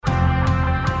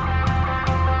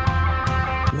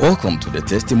Welcome to the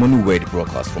Testimony Word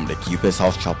broadcast from the Keepers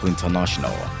House Chapel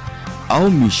International. Our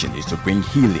mission is to bring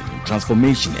healing,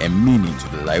 transformation, and meaning to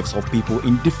the lives of people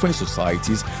in different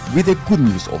societies with the good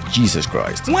news of Jesus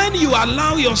Christ. When you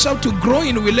allow yourself to grow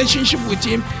in relationship with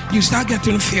Him, you start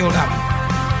getting filled up.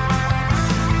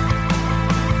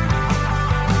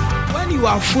 When you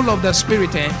are full of the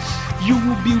Spirit, you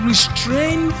will be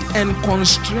restrained and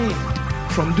constrained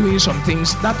from doing some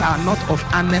things that are not of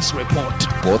honest report.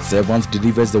 God's servant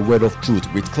delivers the word of truth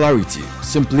with clarity,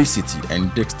 simplicity,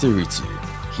 and dexterity.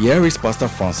 Here is Pastor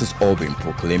Francis Albin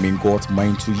proclaiming God's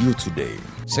mind to you today.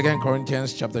 2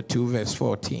 Corinthians chapter 2 verse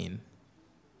 14.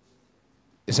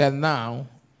 It said, "Now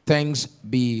thanks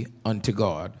be unto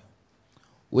God,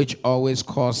 which always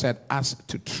causeth us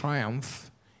to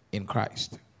triumph in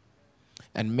Christ,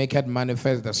 and maketh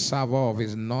manifest the savour of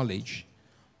his knowledge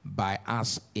by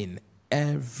us in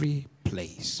every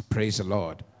place." Praise the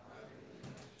Lord.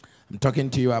 I'm talking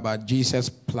to you about Jesus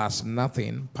plus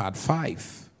nothing, part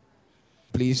 5.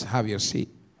 Please have your seat.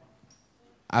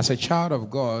 As a child of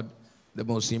God, the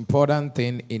most important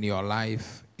thing in your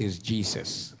life is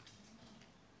Jesus.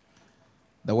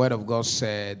 The word of God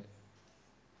said,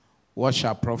 "What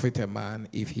shall profit a man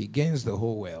if he gains the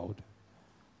whole world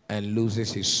and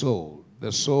loses his soul?"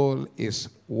 The soul is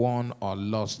won or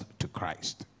lost to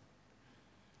Christ.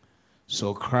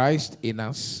 So Christ in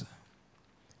us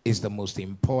is the most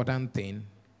important thing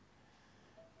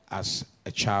as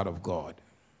a child of God.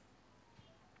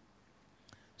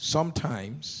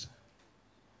 Sometimes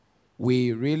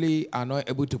we really are not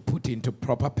able to put into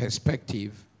proper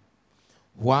perspective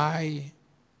why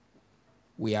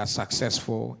we are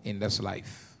successful in this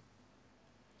life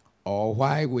or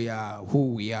why we are who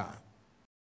we are.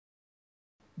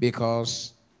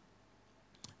 Because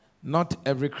not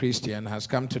every Christian has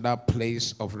come to that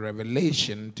place of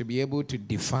revelation to be able to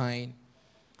define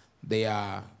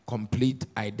their complete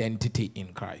identity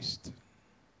in Christ.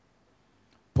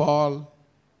 Paul,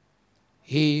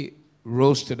 he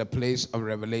rose to the place of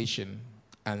revelation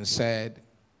and said,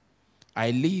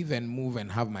 "I live and move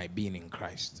and have my being in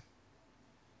Christ."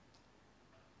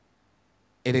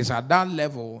 It is at that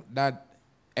level that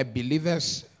a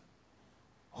believer's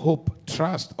hope,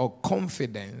 trust, or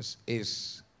confidence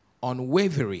is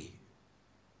unwavering,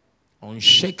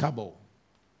 unshakable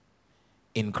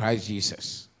in Christ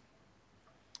Jesus.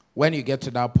 When you get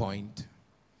to that point,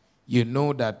 you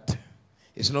know that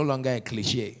it's no longer a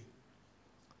cliche,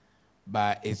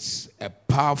 but it's a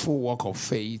powerful walk of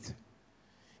faith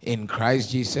in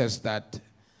Christ Jesus that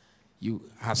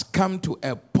you has come to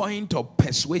a point of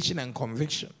persuasion and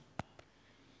conviction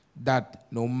that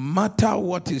no matter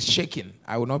what is shaking,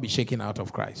 I will not be shaken out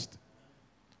of Christ.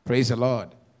 Praise the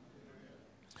Lord.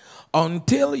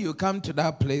 Until you come to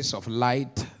that place of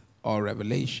light or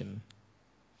revelation,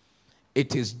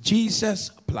 it is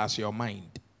Jesus plus your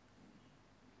mind,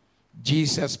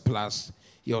 Jesus plus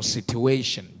your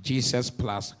situation, Jesus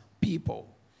plus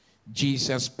people,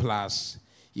 Jesus plus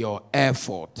your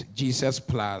effort, Jesus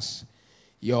plus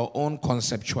your own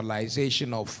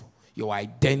conceptualization of your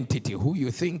identity, who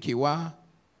you think you are,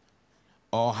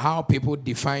 or how people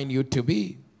define you to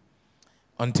be.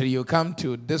 Until you come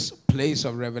to this place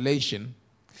of revelation,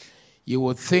 you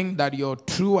will think that your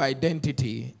true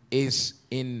identity is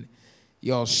in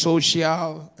your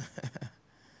social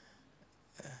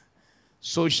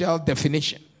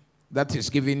definition that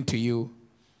is given to you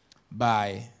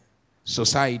by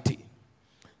society.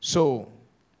 So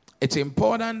it's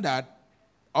important that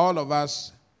all of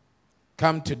us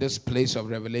come to this place of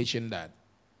revelation that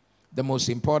the most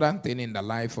important thing in the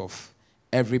life of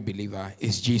every believer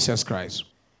is Jesus Christ.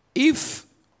 If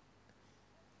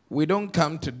we don't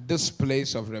come to this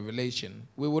place of revelation,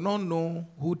 we will not know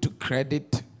who to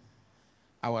credit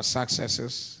our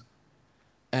successes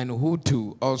and who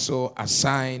to also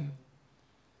assign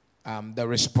the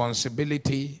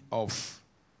responsibility of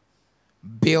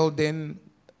building,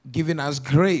 giving us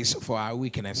grace for our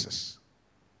weaknesses.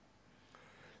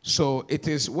 So it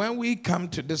is when we come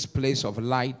to this place of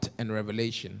light and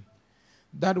revelation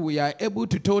that we are able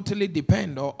to totally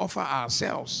depend or offer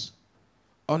ourselves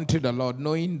unto the Lord,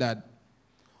 knowing that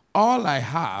all I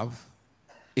have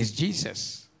is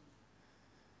Jesus.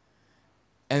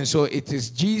 And so it is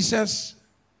Jesus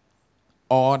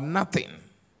or nothing.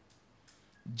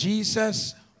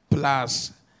 Jesus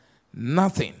plus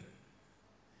nothing.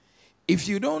 If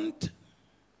you don't,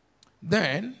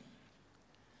 then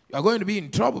you are going to be in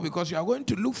trouble because you are going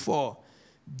to look for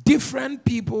different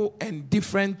people and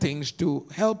different things to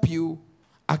help you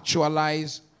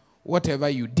actualize whatever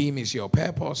you deem is your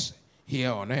purpose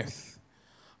here on earth.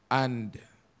 And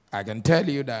I can tell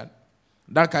you that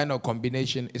That kind of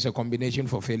combination is a combination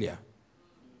for failure.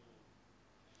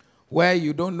 Where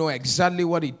you don't know exactly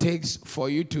what it takes for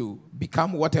you to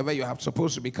become whatever you are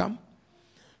supposed to become,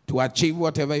 to achieve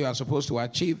whatever you are supposed to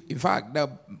achieve. In fact, the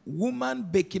woman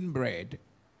baking bread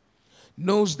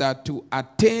knows that to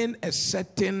attain a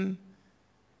certain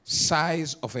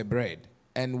size of a bread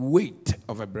and weight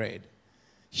of a bread,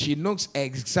 she knows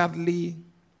exactly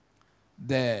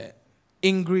the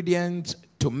ingredients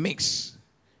to mix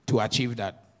to achieve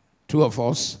that. True or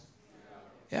false?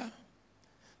 Yeah.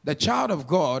 The child of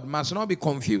God must not be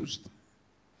confused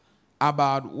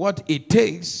about what it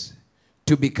takes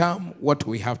to become what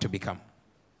we have to become.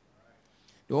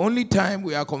 The only time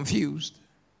we are confused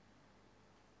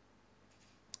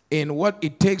in what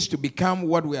it takes to become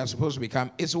what we are supposed to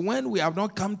become is when we have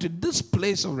not come to this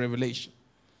place of revelation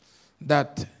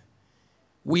that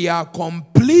we are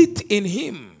complete in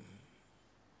Him,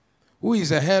 who is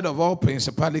the head of all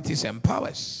principalities and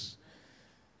powers,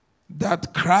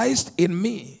 that Christ in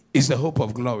me is the hope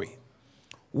of glory.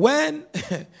 When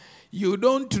you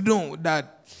don't know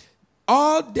that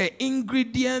all the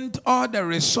ingredients, all the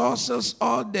resources,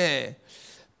 all the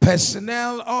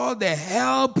personnel, all the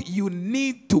help you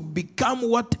need to become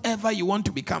whatever you want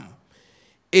to become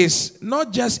is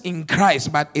not just in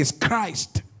Christ, but is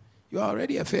Christ, you are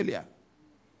already a failure.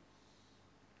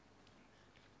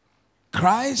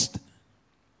 Christ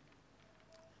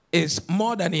is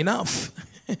more than enough.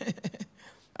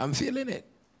 I'm feeling it.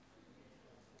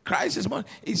 Christ is more.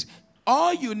 Is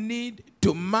all you need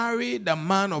to marry the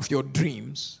man of your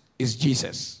dreams is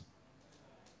Jesus.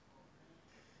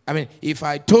 I mean, if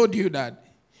I told you that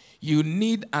you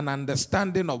need an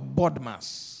understanding of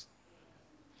BODMAS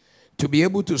to be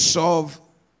able to solve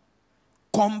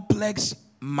complex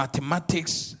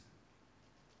mathematics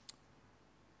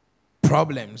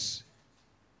problems,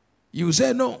 you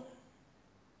say no.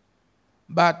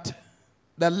 But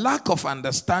the lack of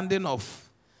understanding of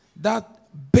that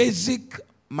basic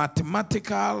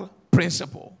mathematical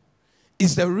principle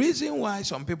is the reason why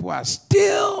some people are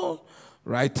still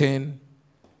writing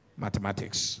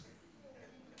mathematics.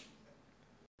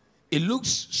 It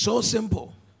looks so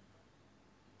simple.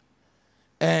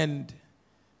 And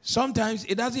sometimes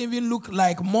it doesn't even look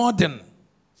like modern.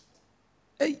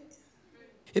 Hey,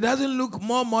 it doesn't look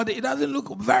more modern. It doesn't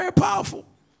look very powerful.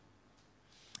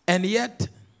 And yet,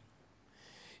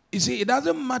 you see, it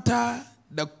doesn't matter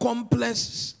the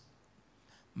complex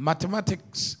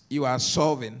mathematics you are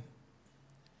solving.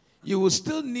 You will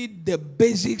still need the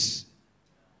basics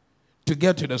to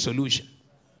get to the solution.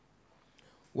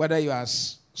 Whether you are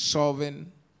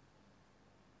solving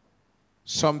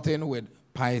something with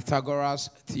Pythagoras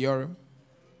theorem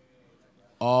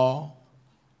or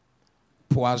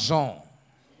Poisson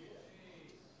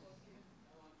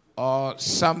or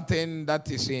something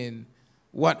that is in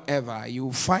whatever,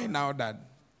 you find out that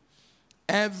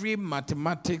every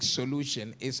mathematics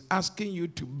solution is asking you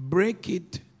to break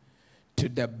it to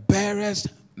the barest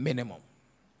minimum.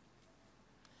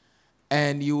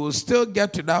 And you will still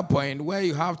get to that point where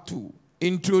you have to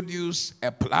introduce a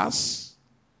plus,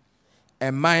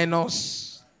 a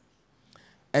minus,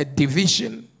 a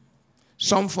division,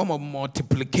 some form of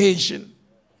multiplication.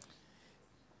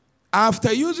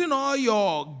 After using all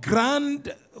your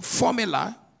grand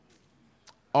formula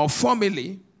or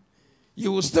formulae,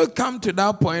 you will still come to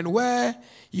that point where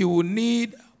you will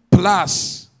need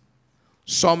plus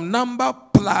some number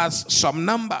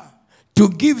to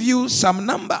give you some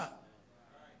number.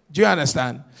 Do you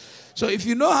understand? So if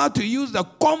you know how to use the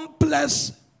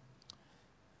complex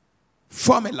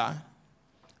formula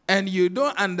and you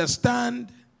don't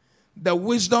understand the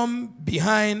wisdom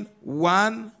behind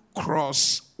 1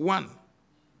 cross 1,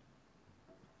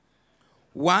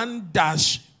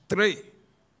 1-3,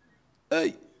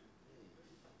 hey,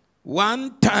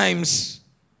 1 times.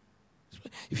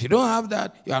 If you don't have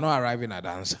that, you are not arriving at the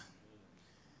answer.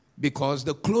 Because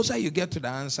the closer you get to the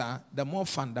answer, the more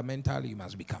fundamental you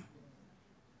must become.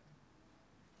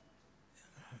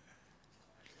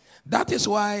 That is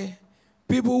why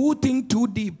people who think too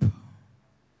deep,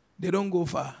 they don't go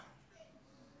far.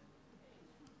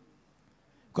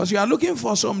 Because you are looking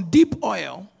for some deep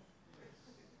oil,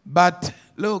 but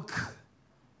look,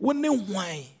 when you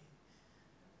wine,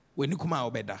 when you come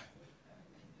out better,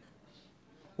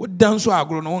 what dance you are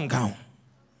grown on count?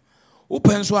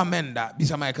 Open so amenda,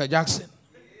 bisa Michael Jackson.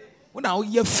 When now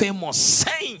you famous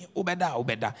saying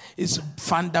obeda. It's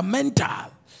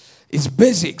fundamental. It's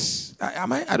basics.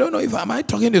 I don't know if am I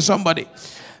talking to somebody.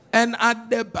 And at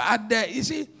the you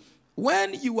see,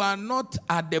 when you are not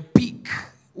at the peak,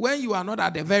 when you are not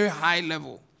at a very high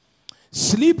level,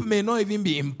 sleep may not even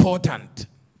be important.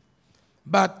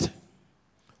 But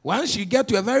Once you get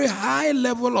to a very high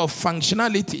level of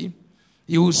functionality,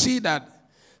 you will see that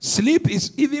sleep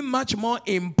is even much more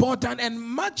important and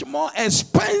much more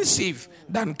expensive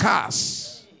than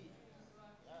cars.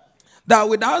 That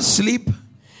without sleep,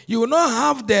 you will not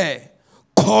have the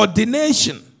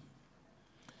coordination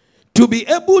to be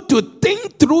able to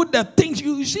think through the things.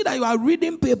 You see that you are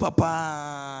reading paper.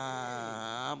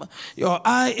 Your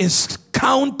eye is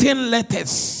counting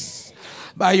letters,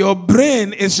 but your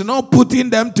brain is not putting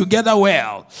them together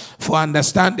well for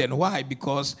understanding. Why?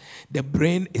 Because the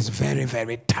brain is very,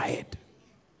 very tired.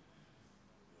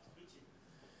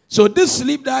 So this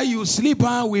sleep that you sleep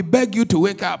on, we beg you to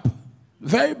wake up.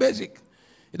 Very basic.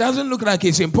 It doesn't look like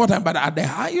it's important, but at the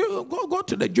high, you go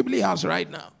to the Jubilee House right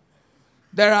now.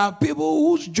 There are people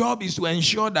whose job is to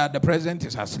ensure that the president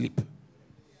is asleep.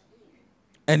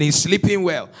 And he's sleeping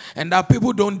well. And that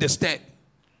people don't disturb.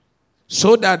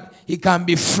 So that he can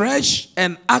be fresh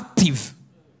and active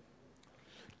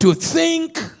to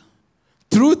think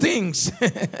through things.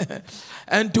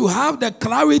 And to have the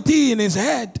clarity in his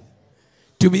head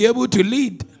to be able to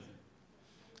lead.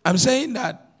 I'm saying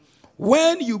that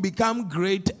when you become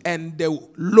great and the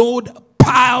load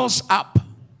piles up,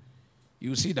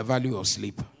 you see the value of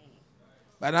sleep.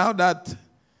 But now that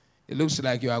it looks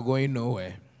like you are going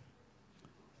nowhere,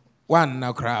 one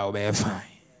now crowd will be fine.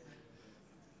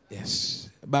 Yes.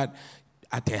 But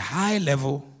at a high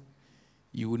level,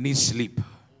 you will need sleep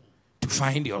to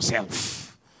find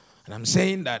yourself. And I'm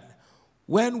saying that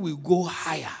when we go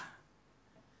higher,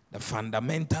 the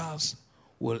fundamentals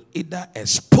will either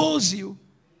expose you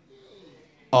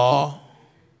or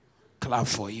clap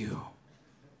for you.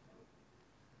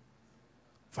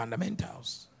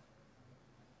 Fundamentals.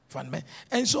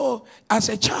 And so, as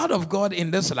a child of God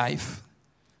in this life,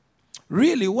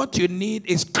 really what you need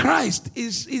is Christ,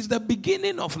 is the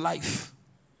beginning of life.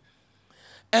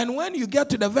 And when you get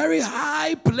to the very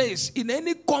high place in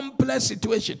any complex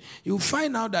situation, you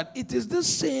find out that it is the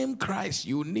same Christ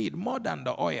you need more than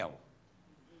the oil,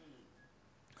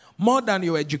 more than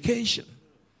your education,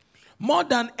 more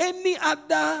than any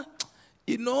other,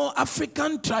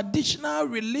 African traditional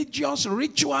religious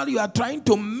ritual you are trying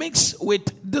to mix with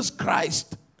this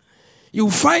Christ. You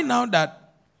find out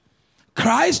that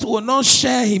Christ will not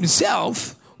share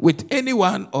himself with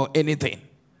anyone or anything.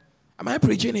 Am I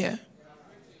preaching here?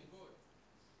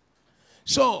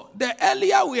 So, the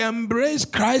earlier we embrace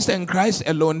Christ and Christ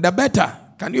alone, the better.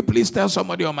 Can you please tell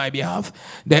somebody on my behalf?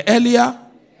 The earlier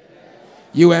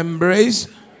you embrace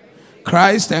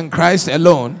Christ and Christ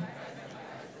alone,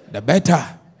 the better.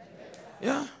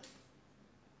 Yeah.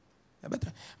 The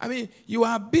better. I mean, you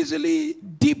are busily,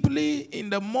 deeply in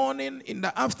the morning, in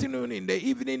the afternoon, in the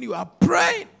evening, you are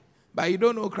praying, but you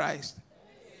don't know Christ.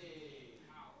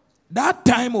 That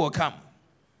time will come.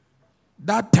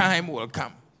 That time will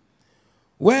come.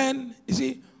 When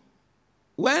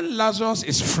Lazarus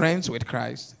is friends with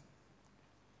Christ,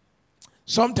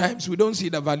 sometimes we don't see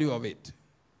the value of it.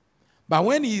 But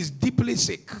when he is deeply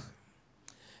sick,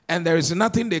 and there is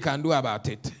nothing they can do about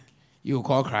it, you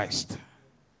call Christ.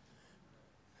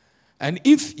 And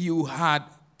if you had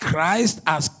Christ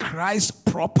as Christ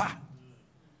proper,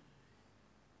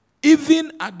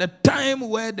 even at the time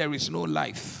where there is no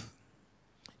life,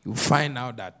 you find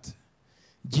out that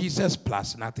Jesus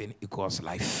plus nothing equals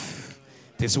life.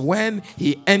 It is when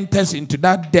he enters into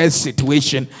that death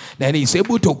situation, then he's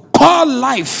able to call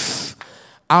life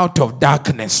out of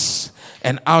darkness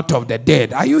and out of the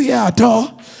dead. Are you here at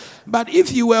all? But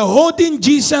if you were holding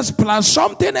Jesus plus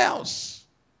something else,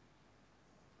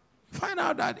 find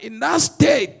out that in that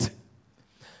state,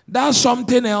 that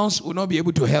something else will not be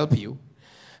able to help you.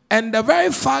 And the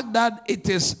very fact that it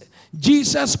is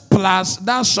Jesus plus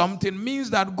that something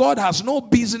means that God has no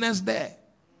business there.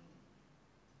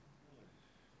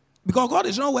 Because God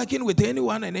is not working with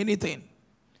anyone and anything.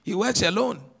 He works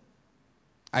alone.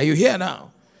 Are you here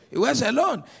now? He works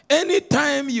alone.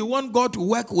 Anytime you want God to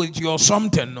work with your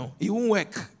something, no, he won't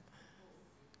work.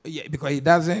 Yeah, because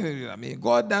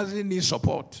God doesn't need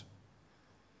support.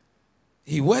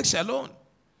 He works alone.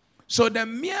 So the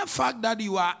mere fact that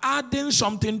you are adding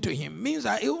something to him means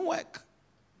that it won't work.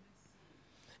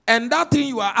 And that thing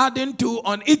you are adding to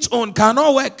on its own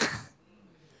cannot work.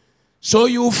 So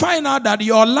you find out that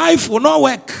your life will not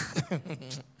work.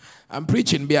 I'm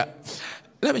preaching here.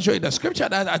 Let me show you the scripture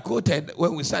that I quoted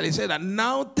when we started. It said that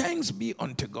now thanks be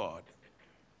unto God.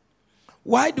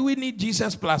 Why do we need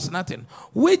Jesus plus nothing?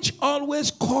 Which always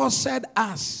caused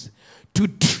us to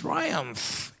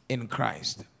triumph in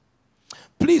Christ.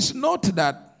 Please note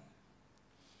that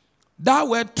that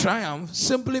word triumph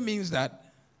simply means that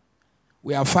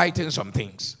we are fighting some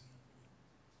things.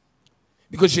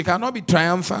 Because you cannot be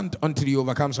triumphant until you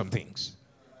overcome some things.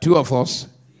 Two of us.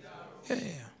 Yeah.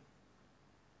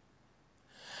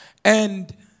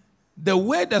 And the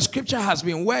way the scripture has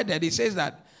been worded, it says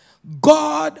that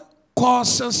God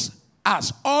causes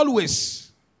us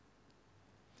always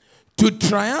to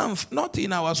triumph, not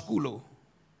in our school,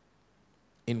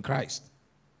 in Christ.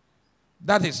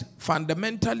 That is,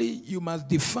 fundamentally, you must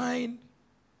define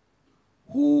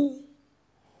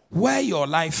where your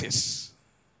life is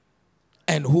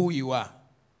and who you are.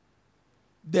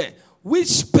 Which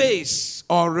space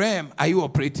or realm are you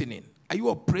operating in? Are you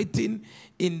operating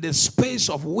in the space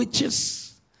of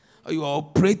witches? Or you are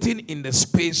operating in the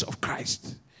space of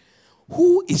Christ?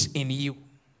 Who is in you?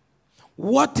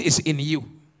 What is in you?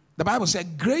 The Bible says,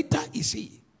 greater is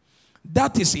he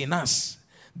that is in us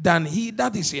than he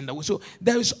that is in the world. So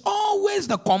there is always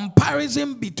the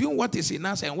comparison between what is in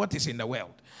us and what is in the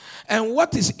world. And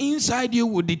what is inside you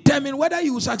will determine whether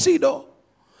you will succeed or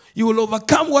you will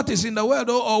overcome what is in the world,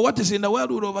 or what is in the world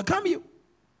will overcome you.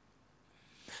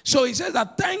 So he says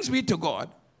that thanks be to God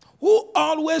who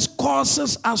always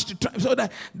causes us to triumph. So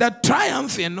that the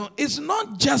triumph, is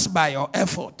not just by your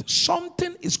effort.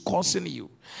 Something is causing you.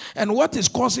 And what is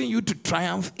causing you to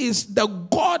triumph is the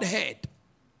Godhead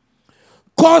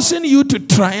causing you to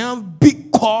triumph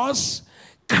because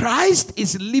Christ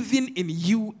is living in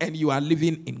you and you are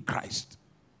living in Christ.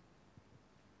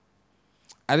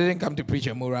 I didn't come to preach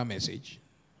a moral message.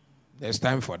 There's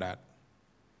time for that.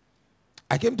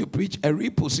 I came to preach a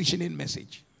repositioning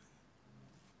message.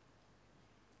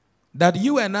 That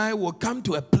you and I will come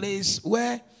to a place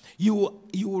where you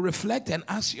will reflect and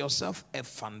ask yourself a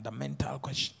fundamental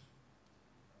question.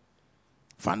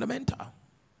 Fundamental.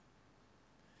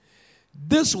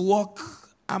 This walk,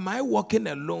 am I walking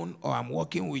alone or am I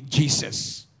walking with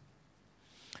Jesus?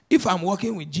 If I'm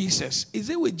walking with Jesus, is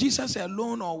it with Jesus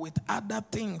alone or with other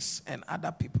things and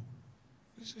other people?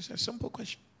 This is a simple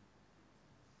question.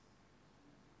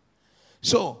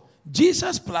 So,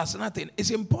 Jesus plus nothing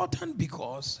is important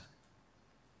because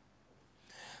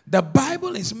the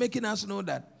Bible is making us know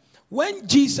that when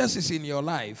Jesus is in your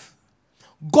life,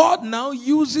 God now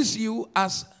uses you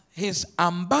as his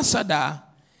ambassador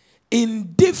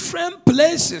in different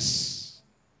places.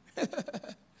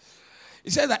 He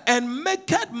says that, and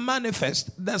make it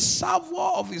manifest the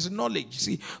savour of his knowledge.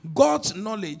 See, God's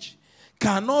knowledge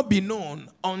cannot be known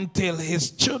until his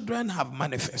children have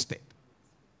manifested.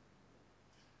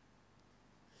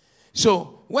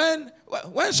 So, when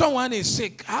someone is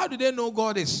sick, how do they know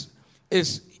God is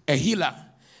a healer?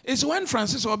 It's when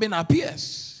Francis Robin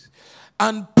appears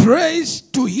and prays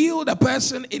to heal the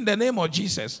person in the name of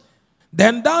Jesus.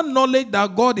 Then that knowledge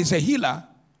that God is a healer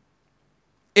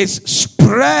is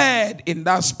spread in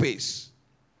that space.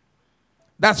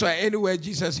 That's why anywhere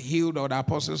Jesus healed or the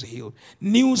apostles healed,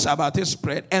 news about it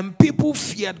spread and people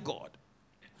feared God.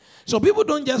 So people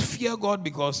don't just fear God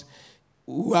because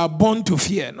we are born to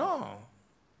fear. No.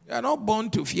 You are not born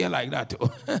to fear like that.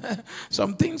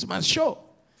 Some things must show.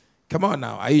 Come on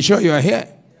now. Are you sure you are here?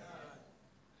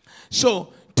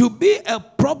 So, to be a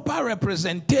proper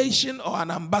representation or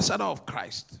an ambassador of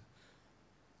Christ,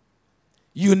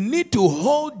 you need to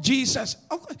hold Jesus.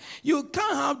 You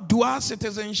can't have dual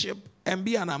citizenship and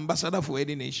be an ambassador for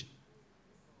any nation.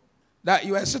 That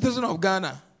you are a citizen of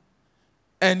Ghana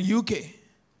and UK,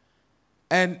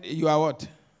 and you are what?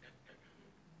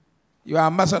 You are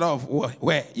ambassador of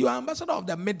where? You are ambassador of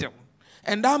the middle.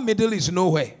 And that middle is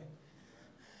nowhere.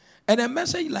 And a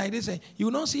message like this, you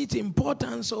will not see its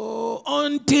importance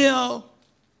until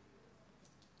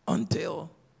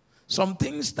some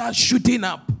things start shooting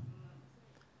up.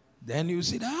 Then you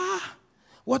see,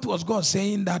 what was God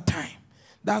saying that time?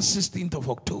 That 16th of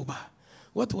October.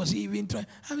 What was he even trying?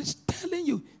 I was telling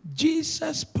you,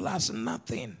 Jesus plus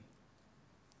nothing.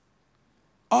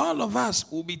 All of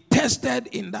us will be tested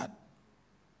in that.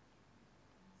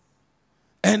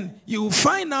 And you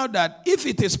find out that if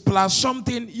it is plus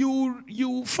something,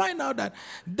 you find out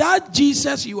that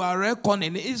Jesus you are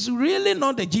reckoning is really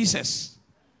not the Jesus.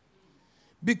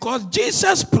 Because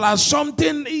Jesus plus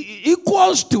something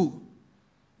equals to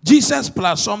Jesus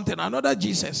plus something, another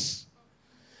Jesus.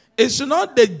 It's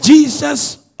not the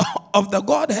Jesus of the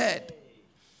Godhead,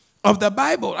 of the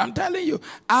Bible. I'm telling you,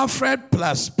 Alfred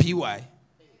plus PY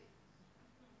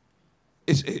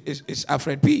is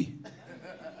Alfred P.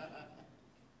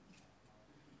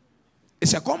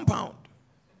 It's a compound.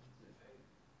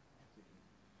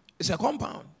 It's a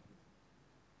compound.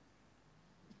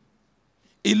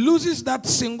 It loses that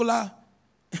singular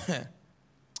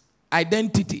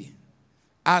identity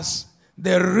as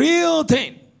the real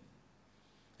thing.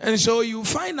 And so you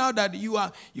find out that you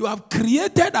have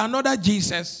created another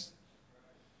Jesus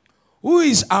who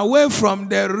is away from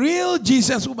the real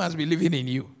Jesus who must be living in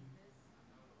you.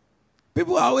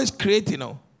 People are always creating,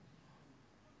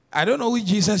 I don't know which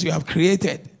Jesus you have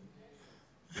created.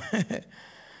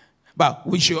 But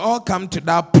we should all come to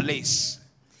that place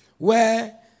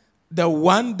where the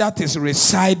one that is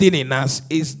residing in us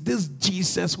is this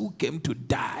Jesus who came to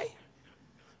die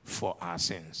for our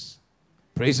sins.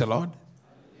 Praise the Lord.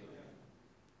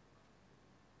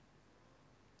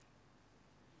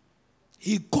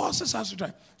 He causes us to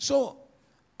try. So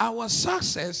our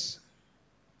success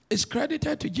is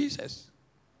credited to Jesus.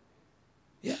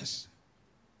 Yes.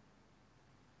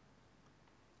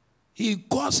 He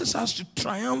causes us to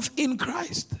triumph in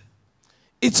Christ.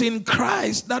 It's in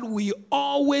Christ that we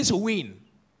always win.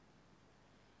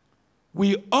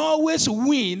 We always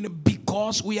win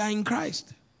because we are in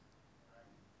Christ.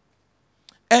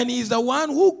 And He's the one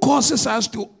who causes us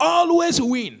to always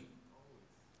win.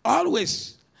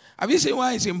 Always. Have you seen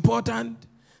why it's important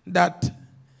that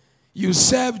you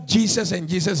serve Jesus and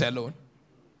Jesus alone?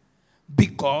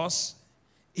 Because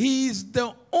He is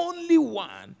the only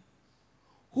one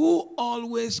who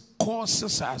always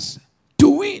causes us to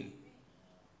win.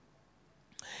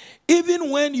 Even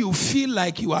when you feel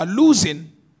like you are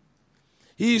losing,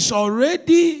 He is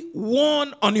already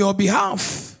won on your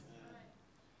behalf.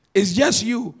 It's just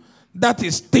you that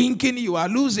is thinking you are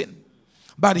losing.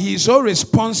 But He is so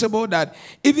responsible that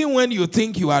even when you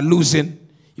think you are losing,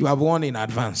 you have won in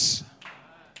advance.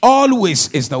 Always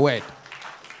is the word.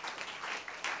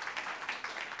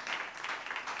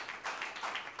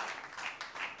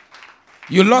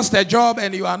 You lost a job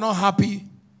and you are not happy.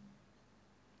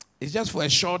 It's just for a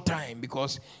short time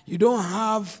because you don't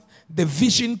have the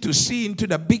vision to see into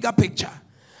the bigger picture.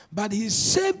 But He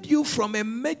saved you from a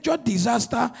major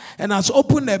disaster and has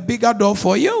opened a bigger door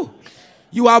for you.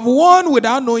 You have won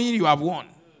without knowing you have won.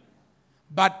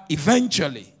 But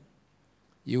eventually,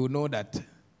 you will know that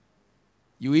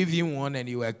you even won and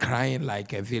you were crying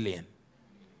like a villain.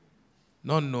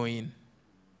 Not knowing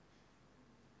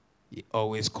He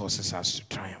always causes us to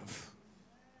triumph.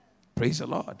 Praise the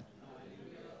Lord.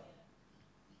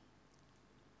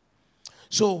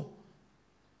 So,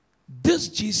 this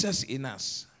Jesus in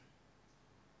us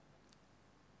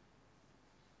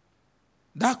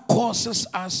that causes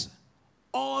us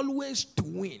always to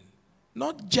win.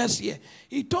 Not just here.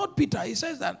 He told Peter, he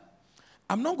says that,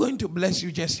 I'm not going to bless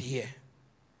you just here.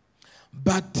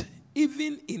 But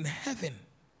even in heaven,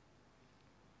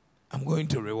 I'm going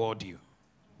to reward you.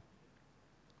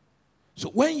 So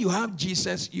when you have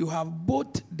Jesus, you have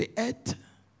both the earth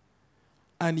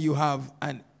and you have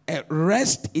a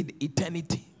rest in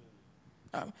eternity.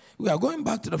 We are going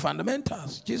back to the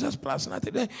fundamentals. Jesus plus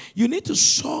nothing. You need to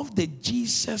solve the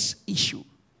Jesus issue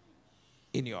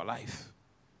in your life.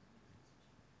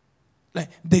 Like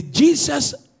the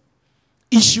Jesus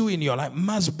issue in your life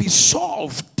must be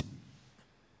solved.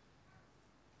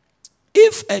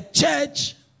 If a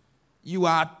church you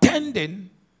are attending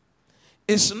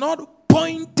is not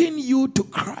pointing you to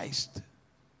Christ,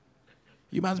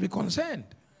 you must be concerned.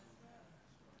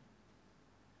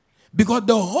 Because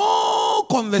the whole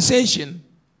conversation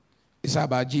is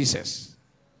about Jesus.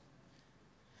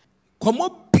 Come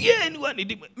on, anyone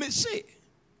me say,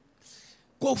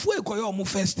 go for a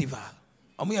festival.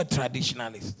 I'm a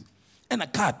traditionalist. And I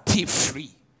can't tea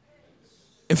free.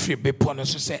 If you be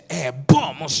punished, say,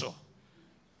 bomb also.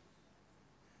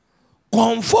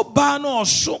 Come for ban or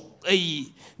so.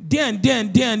 Den,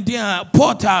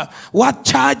 porter, what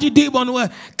charge you did on where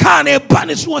can't a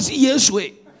punish was years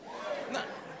way.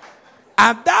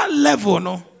 At that level,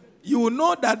 no, you will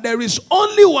know that there is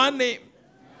only one name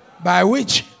by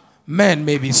which men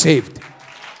may be saved.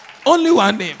 Only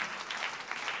one name.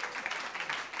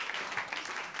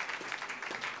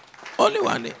 Only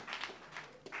one name.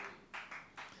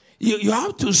 You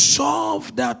have to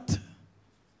solve that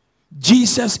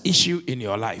Jesus issue in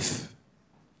your life.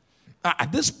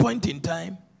 At this point in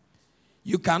time,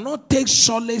 you cannot take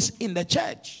solace in the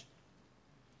church.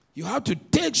 You have to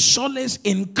take solace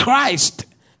in Christ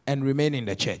and remain in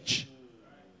the church.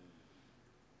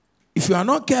 If you are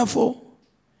not careful,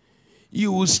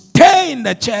 you will stay in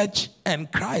the church and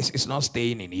Christ is not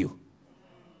staying in you.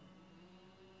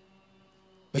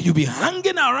 But you'll be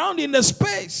hanging around in the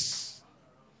space.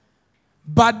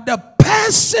 But the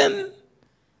person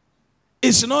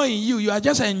is not in you. You are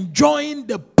just enjoying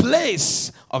the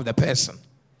place of the person.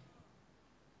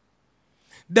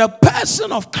 The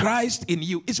person of Christ in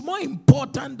you is more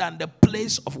important than the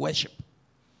place of worship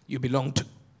you belong to.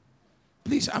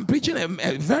 Please, I'm preaching a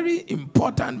very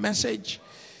important message.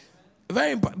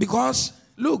 Very important. Because,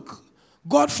 look,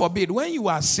 God forbid, when you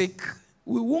are sick,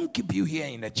 we won't keep you here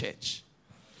in the church.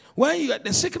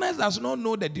 The sickness does not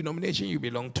know the denomination you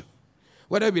belong to.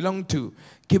 Whether you belong to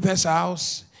Keeper's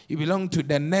House, you belong to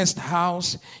the Nest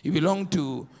House, you belong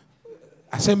to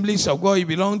Assemblies of God, you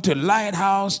belong to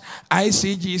Lighthouse,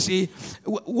 ICGC,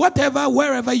 whatever,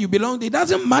 wherever you belong, it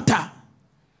doesn't matter.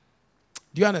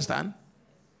 Do you understand?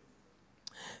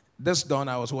 This dawn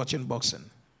I was watching boxing.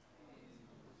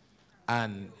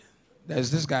 And there's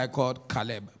this guy called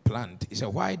Caleb Plant. He's a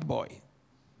white boy.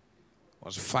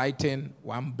 Was fighting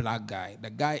one black guy. The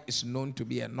guy is known to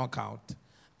be a knockout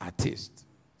artist.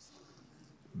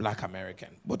 Black American.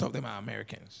 Both of them are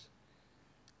Americans.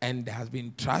 And there has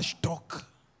been trash talk.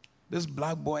 This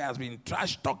black boy has been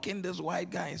trash talking this white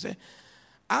guy. He said,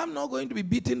 I'm not going to be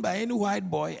beaten by any white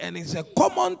boy. And it's a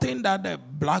common thing that the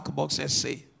black boxers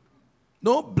say.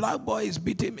 No black boy is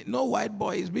beating me. No white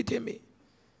boy is beating me.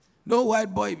 No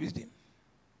white boy is beating me.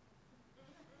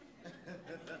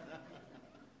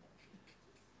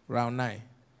 Round 9.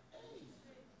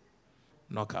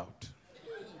 Knockout.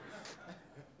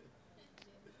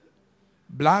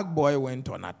 Black boy went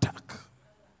on attack.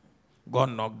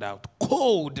 Got knocked out.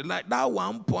 Cold. Like that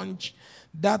one punch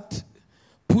that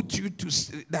put you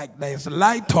to, like there's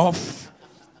light off.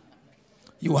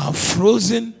 You are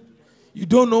frozen. You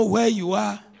don't know where you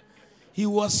are. He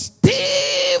was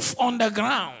stiff on the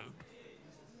ground.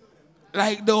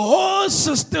 Like the whole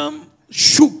system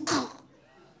shook.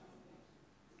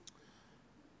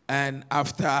 And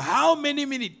after how many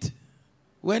minutes,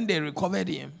 when they recovered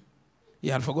him, he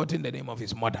had forgotten the name of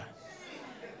his mother.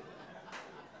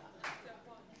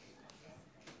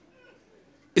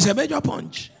 It's a major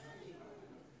punch.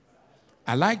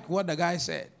 I like what the guy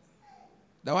said.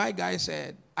 The white guy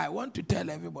said, I want to tell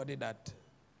everybody that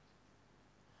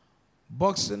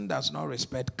boxing does not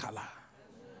respect color.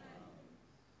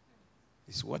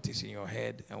 It's what is in your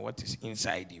head and what is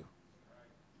inside you.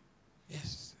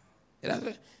 Yes.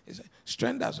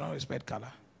 Strength does not respect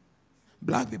color.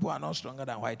 Black people are not stronger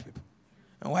than white people.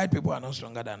 And white people are not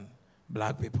stronger than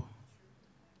black people.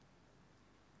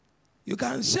 You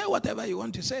can say whatever you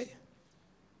want to say.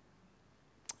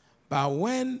 But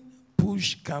when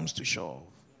push comes to shove,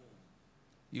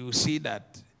 you see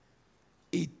that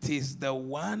it is the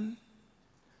one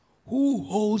who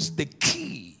holds the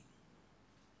key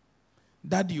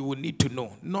that you will need to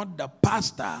know. Not the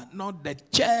pastor, not the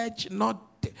church, not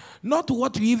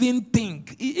what you even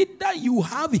think. Either you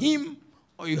have him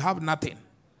or you have nothing.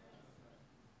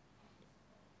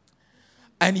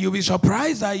 And you'll be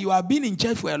surprised that you have been in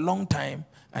church for a long time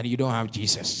and you don't have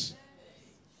Jesus.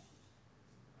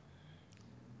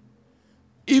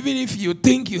 Even if you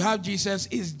think you have Jesus,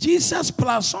 it's Jesus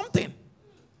plus something.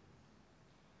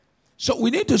 So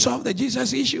we need to solve the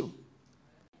Jesus issue.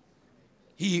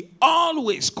 He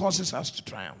always causes us to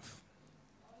triumph.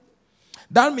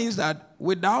 That means that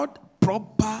without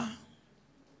proper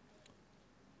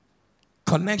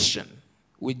connection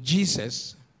with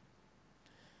Jesus,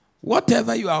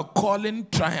 whatever you are calling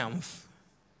triumph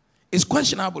is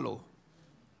questionable.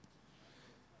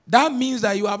 That means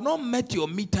that you have not met your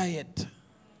meter yet.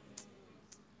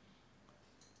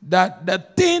 That the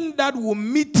thing that will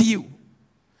meet you,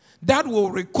 that will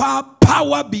require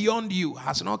power beyond you,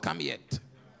 has not come yet.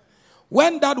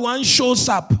 When that one shows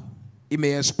up, it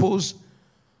may expose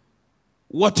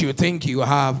what you think you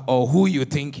have or who you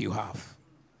think you have.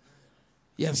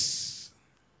 Yes.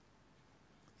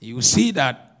 You see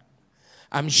that.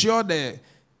 I'm sure the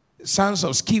sons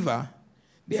of Sceva,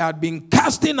 they had been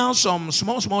casting out some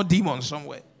small demons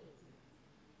somewhere.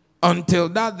 Until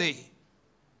that day,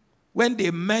 when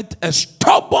they met a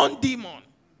stubborn demon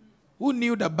who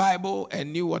knew the Bible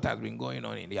and knew what has been going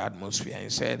on in the atmosphere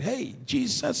and said, hey,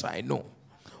 Jesus I know,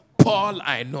 Paul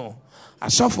I know,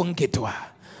 Asofo Nketewa,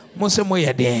 Mose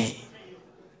Moyade,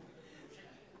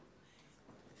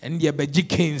 and Yebeji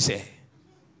Kense.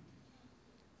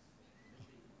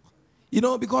 You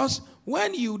know, because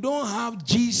when you don't have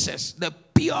Jesus, the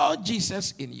pure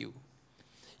Jesus in you,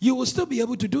 you will still be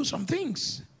able to do some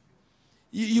things.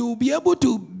 You will be able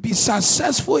to be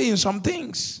successful in some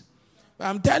things. But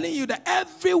I'm telling you that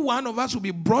every one of us will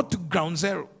be brought to ground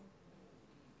zero.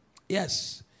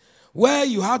 Yes. Where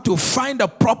you have to find a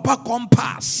proper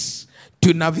compass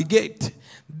to navigate.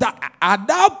 That at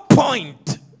that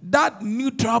point, that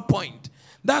neutral point,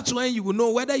 that's when you will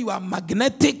know whether you are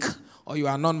magnetic or you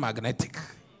are non-magnetic.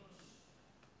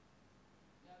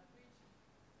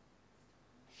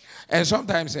 And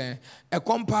sometimes a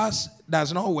compass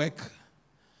does not work,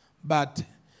 but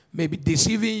maybe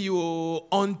deceiving you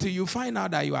until you find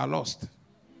out that you are lost.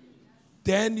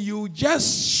 Then you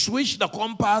just switch the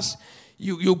compass,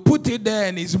 you put it there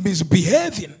and it's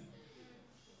misbehaving.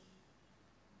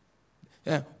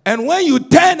 And when you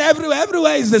turn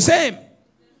everywhere is the same.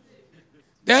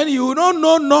 Then you don't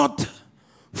know north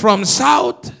from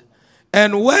south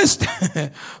and west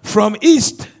from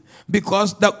east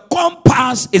because the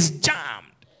compass is jammed.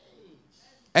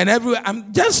 And everywhere,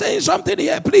 I'm just saying something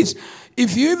here, please.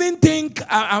 If you even think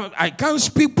I can't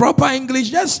speak proper English,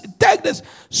 just take this.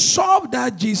 Solve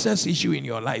that Jesus issue in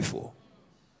your life. Oh.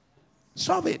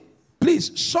 Solve it.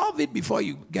 Please, solve it before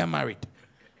you get married.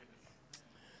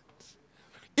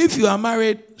 If you are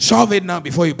married, solve it now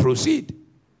before you proceed.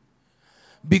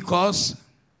 Because,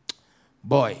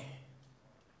 boy,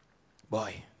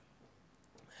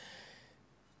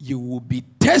 you will be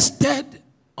tested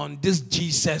on this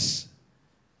Jesus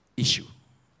issue.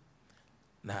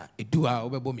 Now,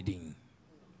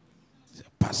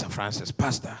 Pastor Francis,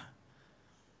 Pastor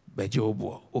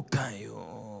Bejobo,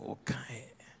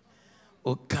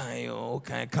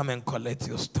 okay, come and collect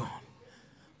your stone.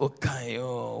 Okay,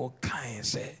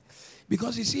 say.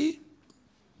 Because you see,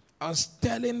 I was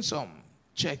telling some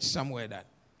church somewhere that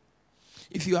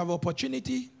if you have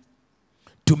opportunity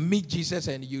to meet Jesus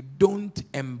and you don't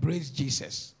embrace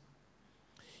Jesus,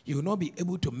 you will not be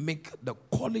able to make the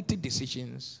quality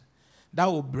decisions that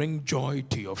will bring joy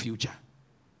to your future.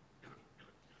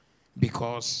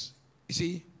 Because, you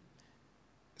see,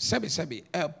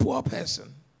 a poor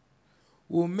person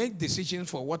will make decisions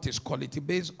for what is quality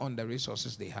based on the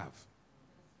resources they have.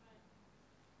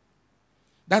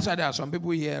 That's why there are some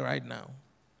people here right now.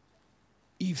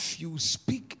 If you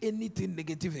speak anything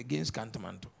negative against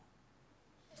Kantamanto,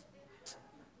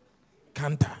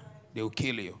 Kanta, they will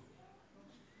kill you.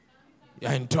 You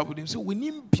are in trouble. They say, we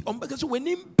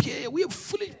are a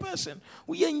foolish person.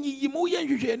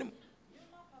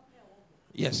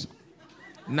 Yes.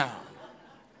 Now,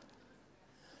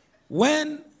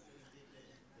 when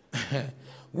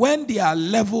their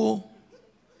level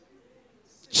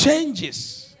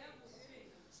changes,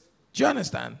 do you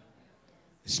understand?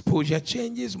 Exposure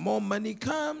changes, more money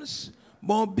comes,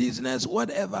 more business,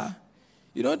 whatever.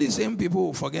 You know, the same people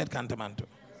will forget Kantamanto.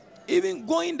 Even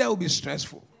going there will be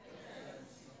stressful.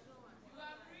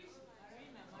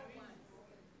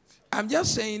 I'm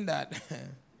just saying that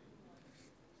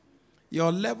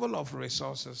your level of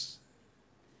resources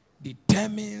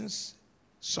determines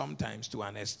sometimes to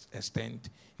an extent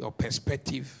your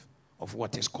perspective of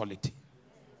what is quality.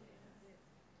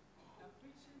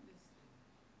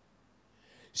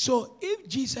 So if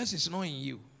Jesus is not in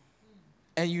you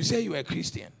and you say you are a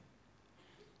Christian,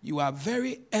 you are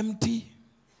very empty,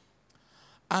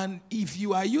 and if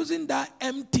you are using that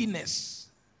emptiness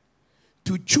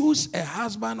to choose a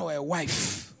husband or a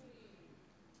wife,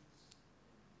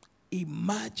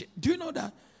 imagine, do you know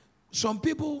that some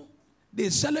people, they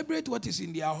celebrate what is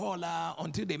in their hall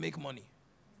until they make money.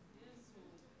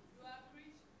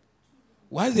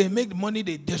 Once they make money,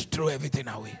 they just throw everything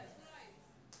away.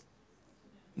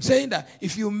 I'm saying that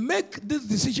if you make this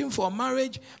decision for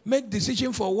marriage, make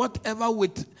decision for whatever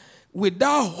with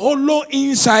that hollow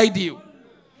inside you,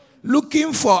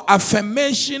 looking for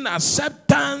affirmation,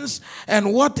 acceptance,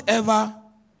 and whatever,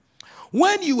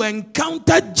 when you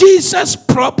encounter Jesus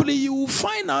properly, you will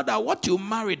find out that what you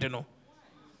married,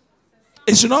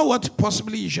 it's not what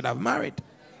possibly you should have married.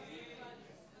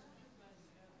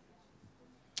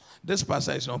 This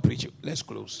pastor is not preaching. Let's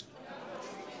close.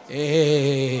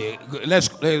 Hey, let's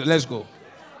go.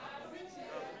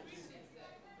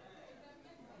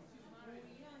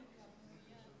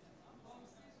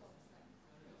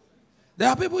 There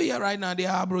are people here right now, they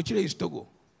are Abrochile is Togo.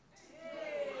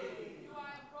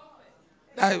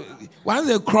 Once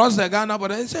they cross the Ghana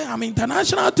border, they say, I'm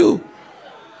international too.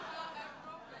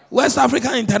 West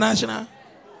Africa international.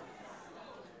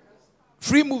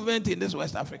 Free movement in this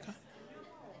West Africa.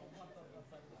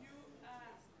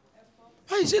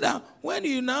 I see that when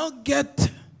you now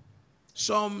get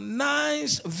some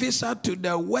nice visa to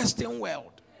the Western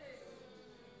world,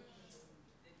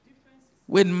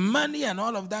 with money and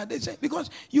all of that, they say, because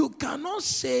you cannot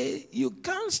say, you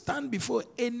can't stand before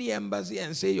any embassy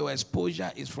and say your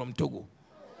exposure is from Togo.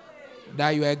 That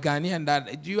you are Ghanaian,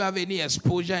 that do you have any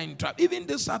exposure in travel? Even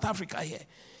this South Africa here,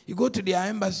 you go to their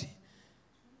embassy,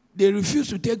 they refuse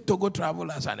to take Togo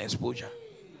travel as an exposure.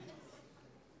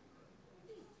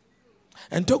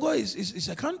 And Togo is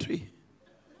a country,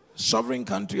 sovereign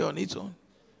country on its own.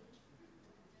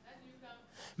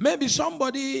 Maybe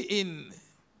somebody in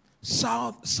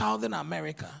Southern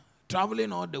America,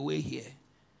 traveling all the way here,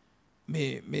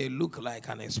 may look like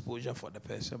an exposure for the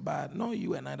person, but no,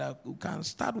 you and I who can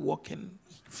start walking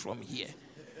from here,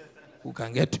 who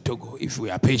can get to Togo if we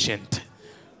are patient,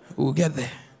 we'll get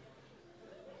there.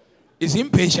 It's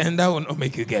impatient that will not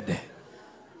make you get there,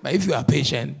 but if you are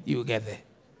patient, you will get there.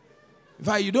 In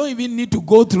fact, you don't even need to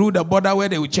go through the border where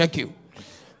they will check you.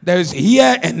 There's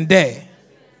here and there.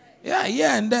 Yeah, here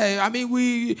and there. I mean,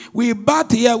 we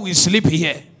bath here, we sleep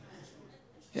here.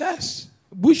 Yes,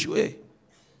 bush way.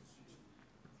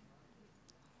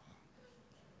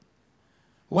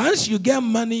 Once you get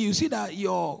money, you see that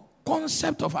your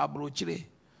concept of abrochire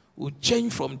will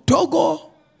change from Togo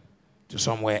to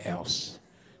somewhere else.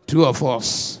 Two of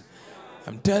us.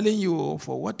 I'm telling you,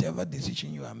 for whatever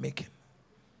decision you are making,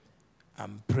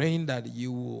 I'm praying that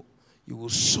you will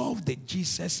solve the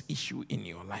Jesus issue in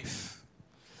your life,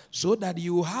 so that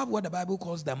you have what the Bible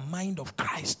calls the mind of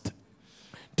Christ,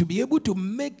 to be able to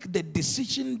make the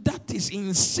decision that is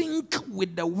in sync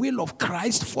with the will of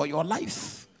Christ for your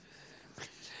life.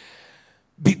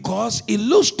 Because it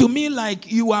looks to me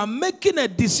like you are making a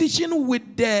decision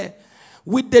with the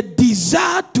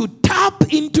desire to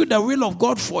tap into the will of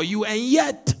God for you, and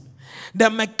yet the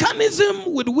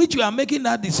mechanism with which you are making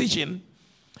that decision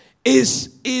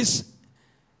is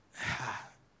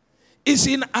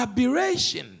in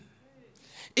aberration.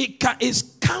 It's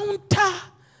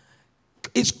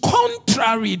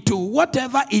contrary to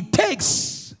whatever it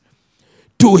takes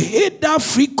to hit that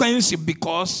frequency,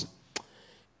 because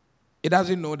it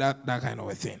doesn't know that kind of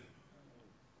a thing.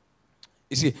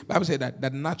 You see, the Bible says that the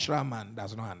natural man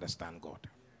does not understand God.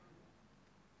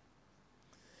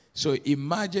 So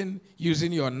imagine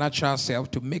using your natural self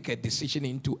to make a decision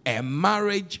into a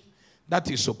marriage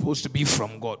that is supposed to be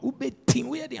from God.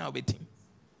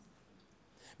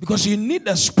 Because you need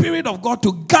the Spirit of God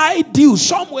to guide you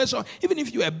somewhere. So even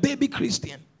if you're a baby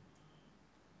Christian,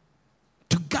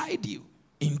 to guide you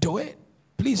into it.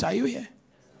 Please, are you here?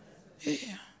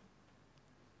 Yeah.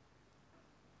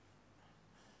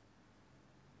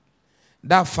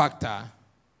 That factor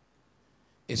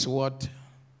is what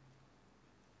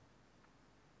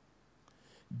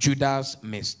Judas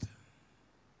missed.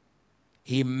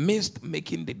 He missed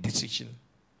making the decision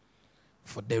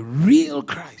for the real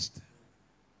Christ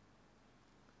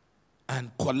and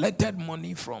collected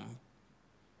money from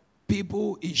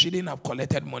people he shouldn't have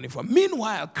collected money from.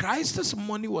 Meanwhile, Christ's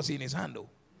money was in his hand.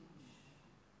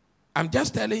 I'm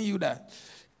just telling you that,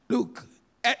 look,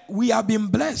 we have been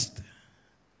blessed.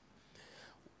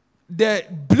 The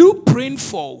blueprint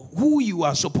for who you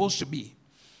are supposed to be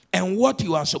and what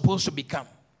you are supposed to become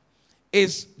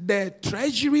is the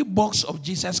treasury box of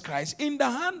Jesus Christ in the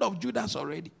hand of Judas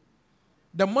already.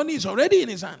 The money is already in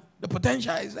his hand. The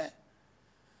potential is there.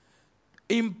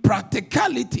 In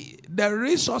practicality, the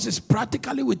resource is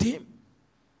practically with him.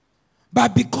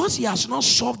 But because he has not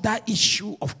solved that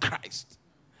issue of Christ,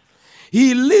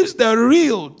 he leaves the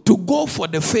real to go for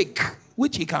the fake,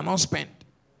 which he cannot spend.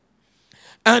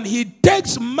 And he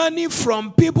takes money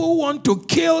from people who want to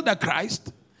kill the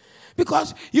Christ,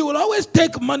 because you will always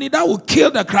take money that will kill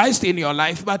the Christ in your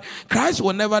life, but Christ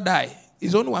will never die.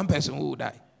 There's only one person who will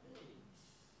die,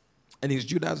 and it's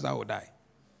Judas that will die.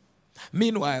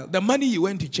 Meanwhile, the money you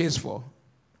went to chase for,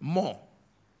 more,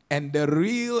 and the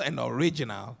real and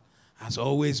original has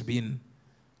always been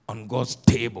on God's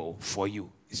table for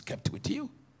you. It's kept with you.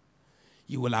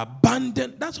 You will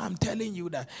abandon. That's why I'm telling you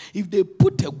that if they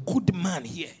put a good man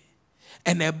here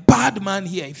and a bad man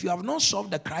here, if you have not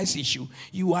solved the Christ issue,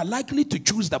 you are likely to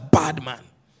choose the bad man.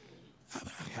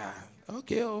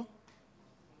 Okay,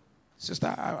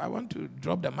 sister, I want to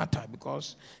drop the matter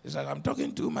because it's like I'm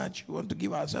talking too much. We want to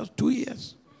give ourselves 2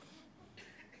 years.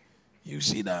 You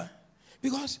see that?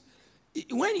 Because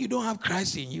when you don't have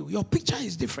Christ in you, your picture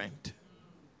is different.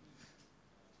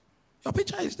 Your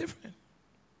picture is different.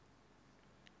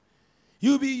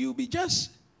 You'll be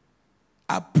just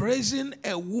appraising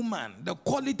a woman, the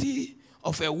quality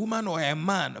of a woman or a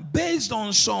man, based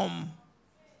on some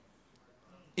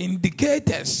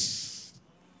indicators.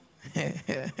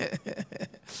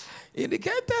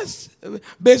 Indicators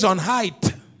based on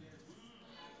height.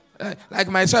 Like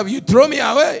myself, you throw me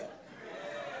away.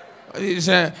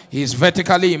 He's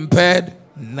vertically impaired.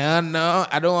 No,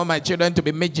 I don't want my children to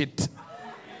be midget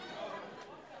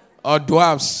or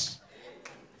dwarfs.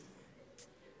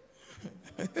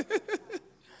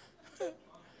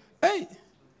 Hey,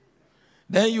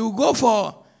 then you go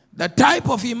for the type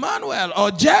of Emmanuel or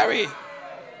Jerry.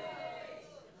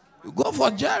 You go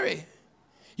for Jerry.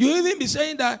 You even be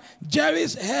saying that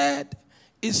Jerry's head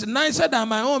is nicer than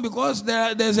my own because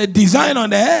there's a design on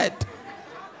the head.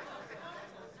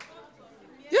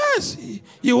 Yes,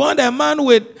 you want a man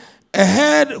with a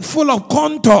head full of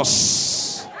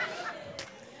contours.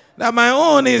 That my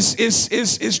own is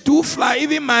too flat.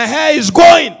 Even my hair is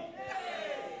going.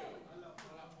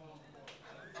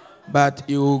 But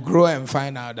you grow and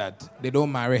find out that they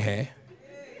don't marry hair.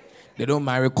 They don't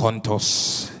marry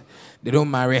contours. They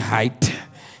don't marry height.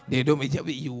 They don't.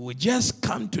 You will just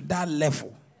come to that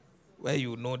level where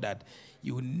you know that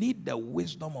you need the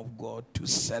wisdom of God to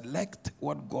select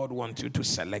what God wants you to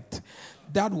select.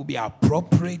 That will be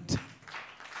appropriate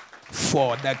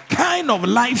for the kind of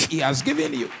life He has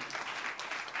given you.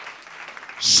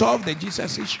 Solve the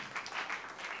Jesus issue.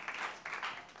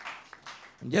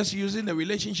 I'm just using the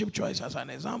relationship choice as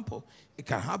an example. It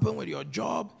can happen with your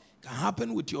job. It can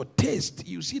happen with your taste.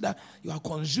 You see that you are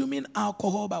consuming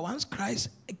alcohol, but once Christ,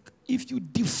 if you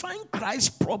define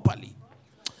Christ properly,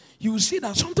 you will see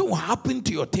that something will happen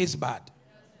to your taste bud.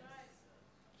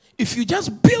 If you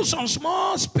just build some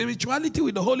small spirituality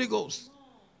with the Holy Ghost,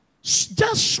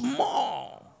 just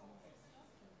small.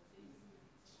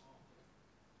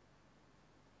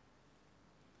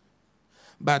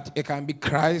 But it can be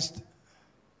Christ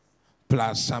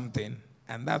plus something.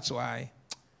 And that's why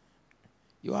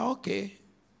you are okay.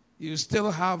 You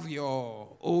still have your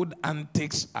old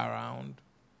antics around.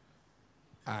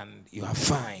 And you are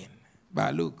fine.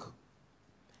 But look,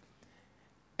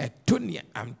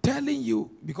 I'm telling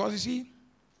you, because you see,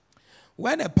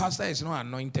 when a pastor is not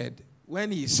anointed,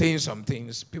 when he's saying some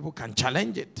things, people can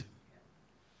challenge it.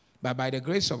 But by the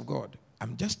grace of God,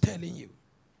 I'm just telling you,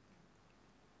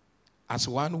 as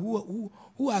one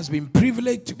who has been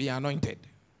privileged to be anointed,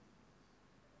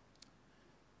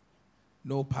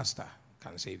 no pastor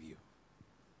can save you.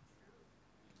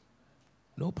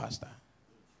 No pastor.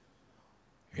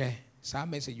 Okay?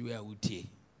 Some message you are with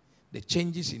the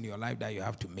changes in your life that you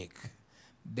have to make.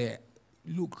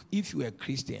 Look, if you are a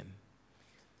Christian,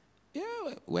 yeah,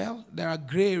 well, there are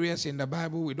gray areas in the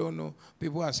Bible we don't know.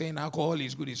 People are saying alcohol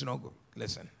is good, it's not good.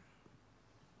 Listen.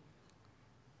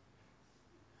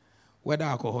 Whether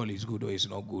alcohol is good or it's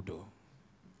not good, though,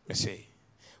 I say,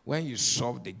 when you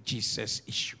solve the Jesus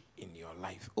issue in your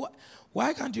life,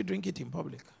 why can't you drink it in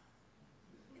public?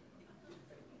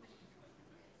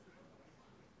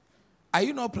 Are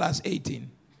you not plus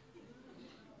 18?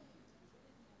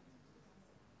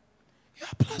 You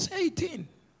are plus 18.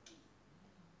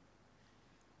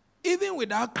 Even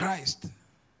without Christ,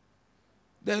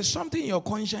 there's something in your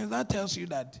conscience that tells you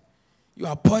that you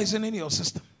are poisoning your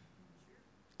system.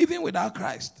 Even without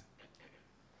Christ.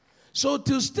 So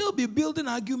to still be building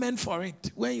argument for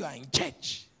it when you are in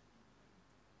church,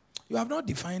 you have not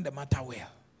defined the matter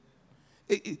well.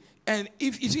 And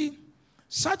if you see,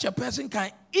 such a person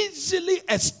can easily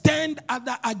extend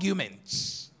other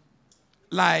arguments.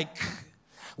 Like,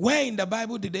 where in the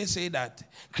Bible did they say that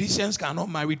Christians cannot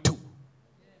marry two?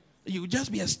 You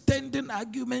just be extending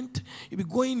argument. You be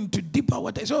going into deeper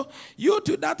water. So you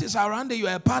two that is around you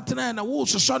are a partner and a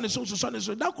son is so.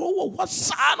 That what's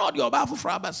son or your bafu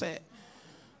fraba say?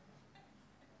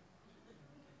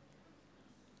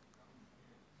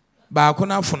 Ba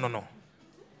kuna funono.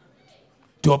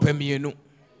 To open me no.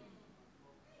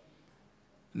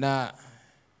 Na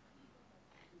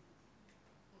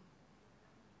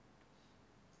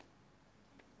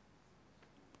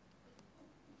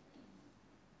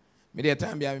media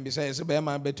time be am be say so be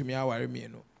ma betumi aware me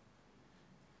no.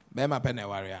 Be ma pe na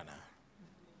ware ana.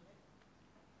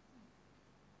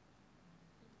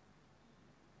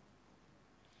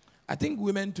 I think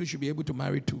women too should be able to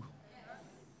marry too.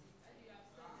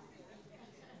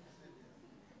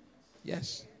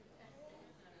 Yes.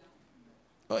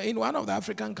 In one of the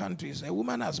African countries, a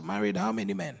woman has married how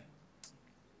many men?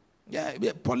 Yeah,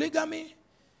 polygamy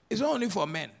is not only for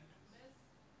men.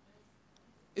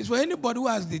 It's for anybody who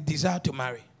has the desire to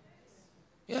marry.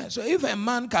 Yeah, so if a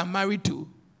man can marry two,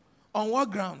 on what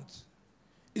grounds?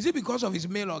 Is it because of his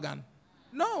male organ?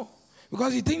 No,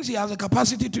 because he thinks he has a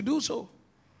capacity to do so.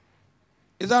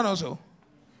 Is that not so?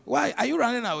 Why? Are you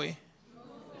running away?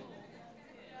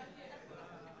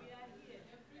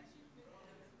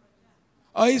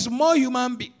 Or it's more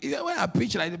human being. When I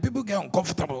preach like that, people get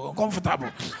uncomfortable.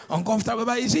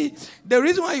 But you see, the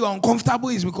reason why you're uncomfortable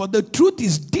is because the truth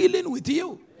is dealing with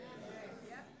you.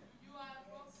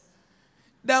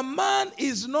 The man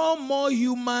is no more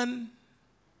human.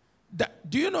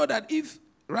 Do you know that if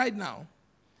right now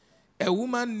a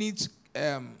woman needs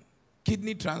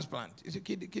kidney transplant, it's a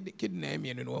kidney,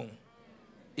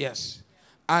 yes,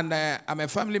 and I'm a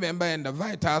family member and the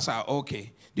vitals are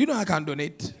okay, do you know I can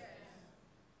donate?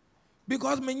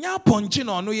 Because menya punching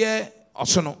on ye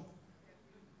osono.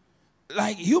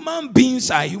 Like human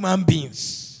beings are human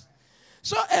beings.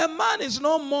 So a man is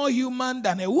no more human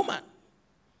than a woman.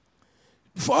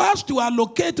 For us to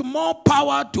allocate more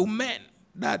power to men,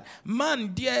 that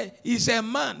man there is a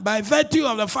man by virtue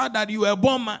of the fact that you were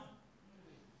born man.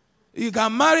 You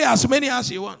can marry as many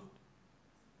as you want.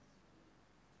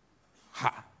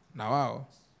 Ha. Now wow.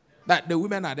 That the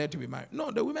women are there to be married.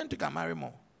 No, the women can marry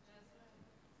more.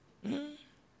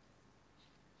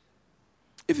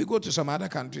 If you go to some other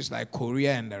countries like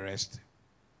Korea and the rest,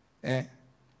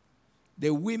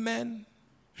 the women,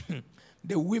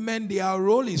 their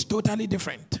role is totally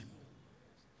different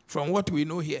from what we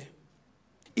know here.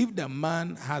 If the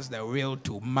man has the will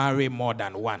to marry more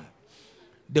than one,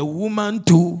 the woman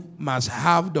too must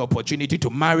have the opportunity to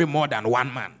marry more than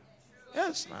one man.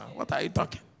 Yes, now, what are you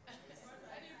talking?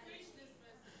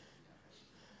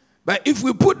 But if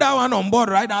we put that one on board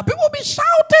right now, people will be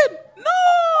shouting, no,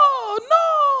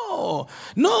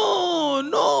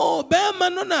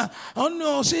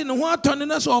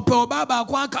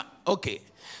 okay.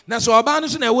 Now, so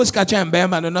about no was catching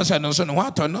Bama, no, so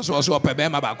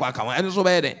Bama back, and so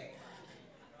bad.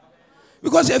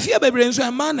 Because if you're a brain, so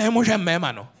a man, emotion,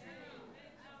 no.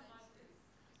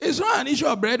 It's not an issue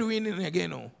of breadwinning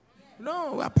again,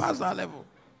 no, we're past that level.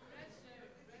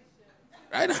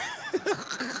 Right now,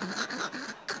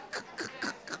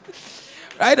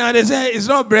 right now they say it's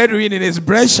not breadwinning, it's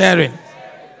bread sharing.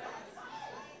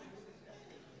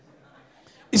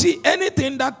 You see,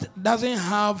 anything that doesn't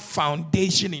have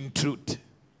foundation in truth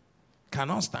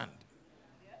cannot stand.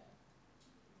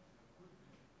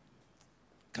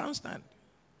 Can't stand.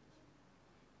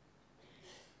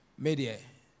 Media,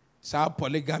 so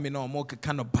polygamy no more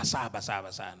kind of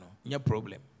basa no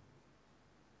problem.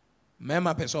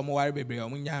 Mema person mo worry bebre,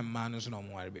 omunya man so no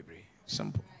mo worry bebre.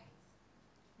 Simple.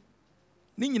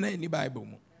 Ni nyina ni Bible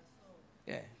mu.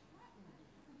 Yeah.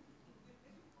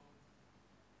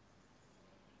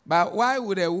 But why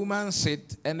would a woman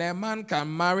sit and a man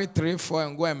can marry 3, 4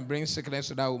 and go and bring sickness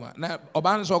to that woman? Now,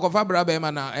 oban so kofa bra be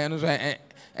man na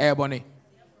boni.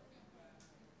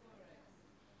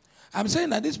 I'm saying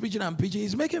that this preaching I'm preaching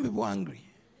is making people angry.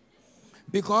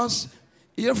 Because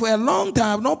for a long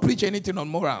time I've not preached anything on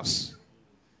morals.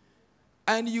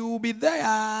 And you will be there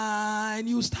and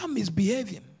you start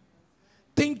misbehaving.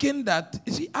 Thinking that,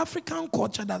 you see, African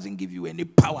culture doesn't give you any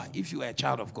power if you are a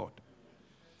child of God.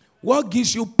 What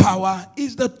gives you power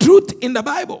is the truth in the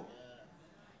Bible.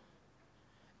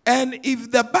 And if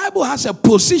the Bible has a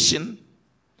position,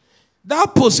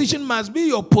 that position must be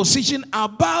your position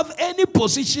above any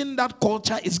position that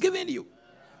culture is giving you.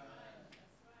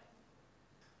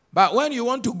 But when you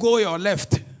want to go your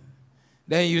left,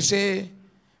 then you say,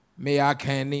 "Me a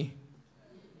Kenny."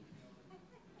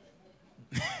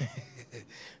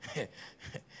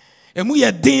 Emu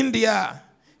ye din dia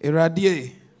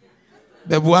eradie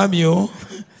bebuamio.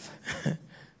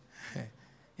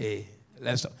 Hey,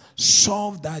 let's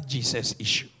solve that Jesus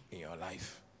issue in your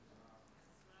life.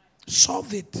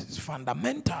 Solve it. It's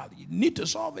fundamental. You need to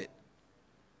solve it.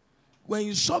 When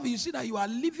you solve it, you see that you are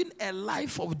living a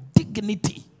life of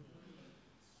dignity.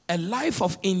 A life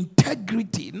of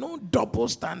integrity, no double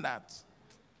standards.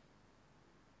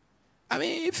 I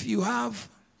mean, if you have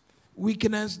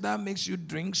weakness that makes you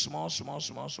drink small,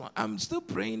 I'm still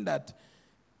praying that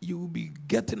you will be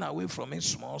getting away from it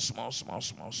small.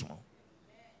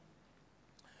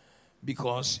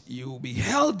 Because you will be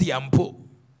healthy and poor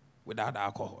without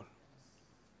alcohol.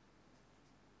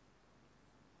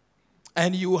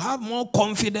 And you will have more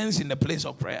confidence in the place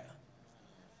of prayer.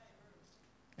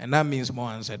 And that means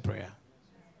more answered prayer.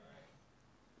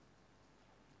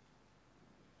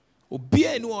 All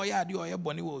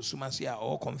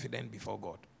confident before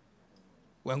God.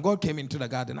 When God came into the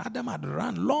garden, Adam had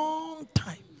run long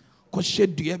time.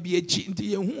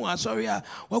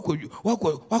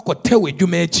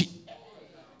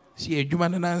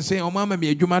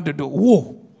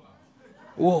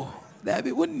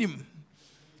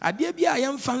 Adia bia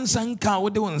yam fansanka wo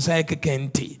de wonsa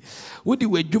ekekenti wo de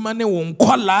wadwuma ne won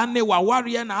kola ne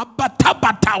waware na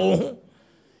abata wo ho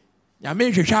ya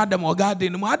me hwehwe Adam o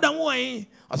garden mu Adam wo yin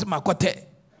o se makote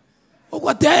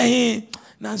okote hin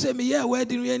na se me ye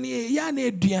wedding ye ni ya na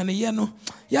eduane ye no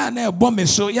ya na ebo me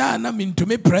so ya na me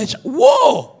ntumi pressure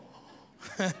wo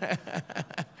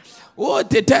wo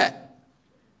tete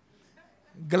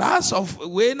glass of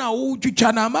we na wo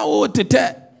twitwa na ma wo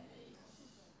tete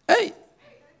hey.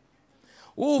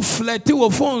 Oh, flirty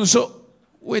with phone so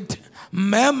with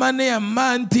money and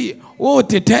manti. Oh,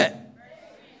 tete.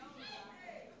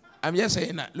 I'm just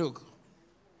saying that. Look,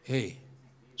 hey,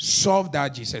 solve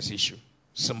that Jesus issue.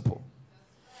 Simple.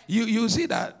 You see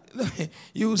that?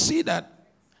 You see that?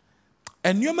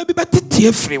 And you may be better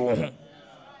tear free. Once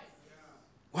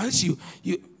you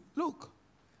look,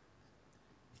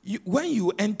 when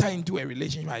you enter into a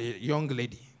relationship with a young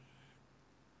lady.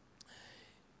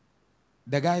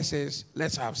 The guy says,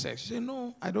 "Let's have sex." You say,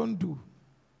 "No, I don't do."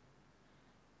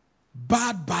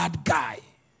 Bad guy.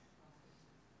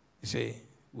 You say,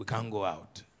 "We can't go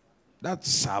out." That's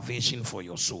salvation for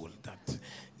your soul.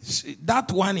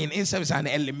 That one in itself is an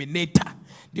eliminator.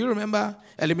 Do you remember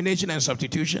elimination and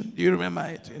substitution? Do you remember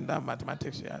it in that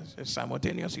mathematics? Yeah, it's a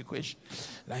simultaneous equation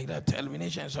like that.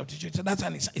 Elimination and substitution. So that's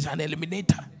it's an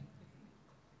eliminator.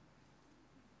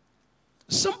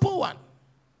 Simple one.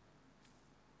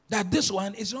 That this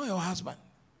one is not your husband.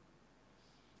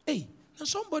 Hey, now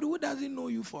somebody who doesn't know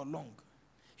you for long,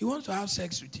 he wants to have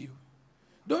sex with you.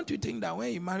 Don't you think that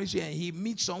when he marries you and he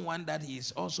meets someone that he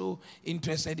is also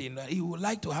interested in, he would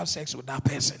like to have sex with that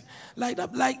person?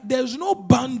 Like there's no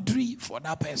boundary for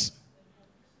that person.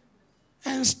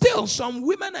 And still, some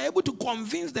women are able to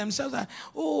convince themselves that,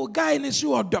 oh, guy in his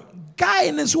word.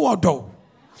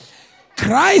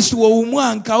 Christ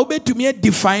will to me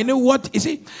define what, you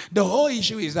see, the whole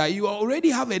issue is that you already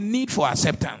have a need for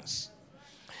acceptance.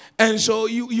 And so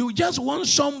you just want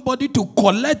somebody to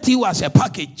collect you as a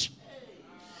package.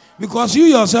 Because you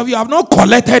yourself, you have not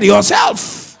collected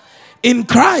yourself in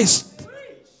Christ.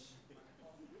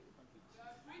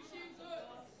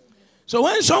 So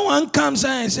when someone comes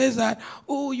and says that,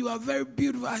 oh, you are very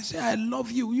beautiful, I say, I love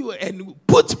you, and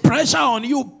puts pressure on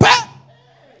you,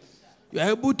 you're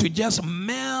able to just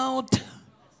melt.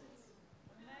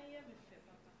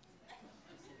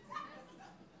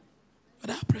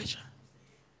 Without pressure.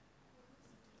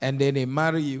 And then they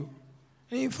marry you.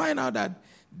 And you find out that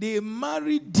they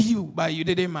married you, but you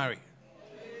didn't marry.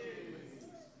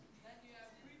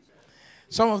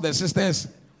 Some of the sisters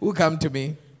who come to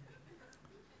me,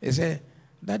 they say,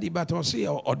 Daddy, but I'll see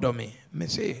or Odomi. Me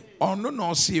say, oh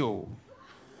no, see you.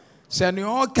 Say, you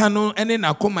all canoe and then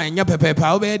I come and yapepe,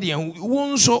 already and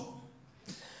won't so.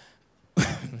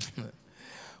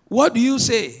 What do you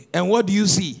say and what do you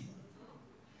see?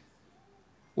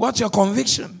 What's your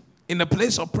conviction in the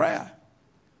place of prayer?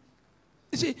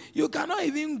 You see, you cannot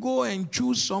even go and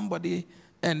choose somebody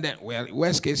and then, well,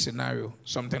 worst case scenario,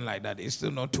 something like that. It's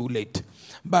still not too late.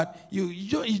 But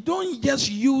you don't just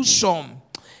use some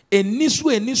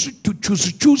enisu to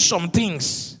choose some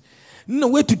things. No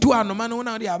way to do no man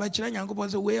now the abachira nyanko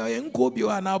say we enko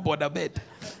bi na border bed.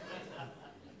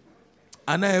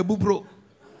 Ana ebubro.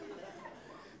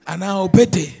 Ana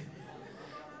opete.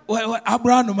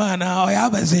 Abraham man na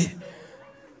oyabase.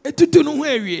 Etutu no ho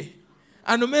awie.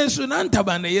 Ano menso na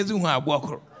ntaba na yezu ho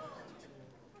abokro.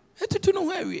 Etutu no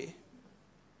ho awie.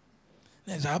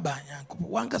 Na za ba nyanko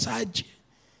wankasa agi.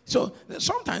 So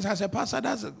sometimes as a pastor,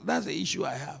 that's the issue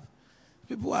I have.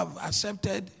 People have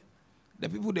accepted the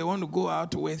people they want to go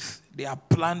out with. They have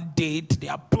planned date. They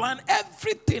have planned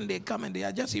everything. They come and they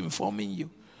are just informing you.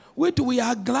 Wait, we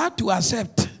are glad to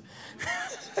accept.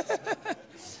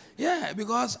 Yeah,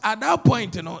 because at that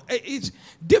point, it's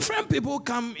different people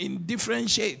come in different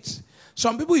shades.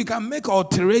 Some people you can make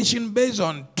alteration based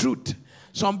on truth.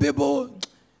 Some people,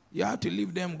 you have to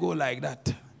leave them go like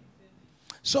that.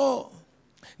 So,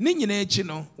 when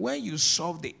you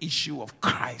solve the issue of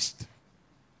Christ,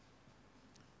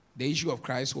 the issue of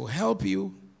Christ will help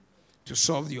you to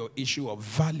solve your issue of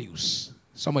values.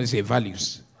 Somebody say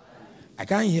values. I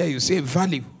can't hear you say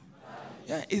value.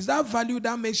 Yeah, is that value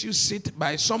that makes you sit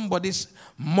by somebody's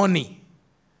money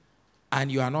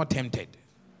and you are not tempted,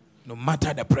 no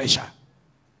matter the pressure?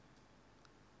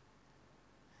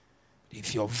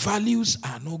 If your values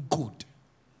are not good,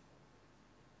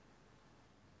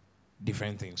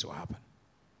 different things will happen.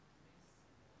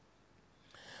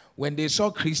 When they saw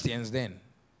Christians then,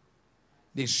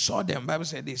 they saw them, Bible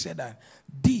said, they said that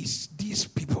these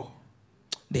people,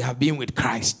 they have been with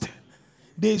Christ.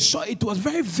 They saw it was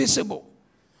very visible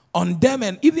on them,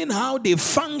 and even how they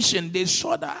functioned, they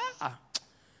saw that,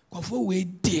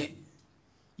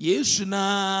 yes,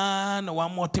 na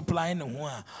one multiplying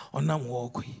on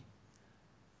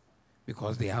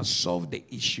because they have solved the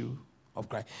issue of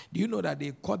Christ. Do you know that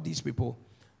they caught these people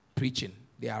preaching?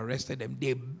 They arrested them.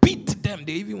 They beat them.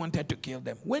 They even wanted to kill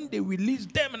them. When they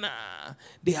released them,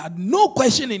 they had no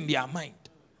question in their mind.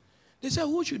 They said,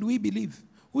 who should we believe?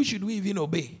 Who should we even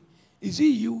obey? Is it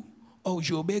you or we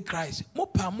should obey Christ?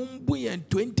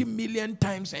 20 million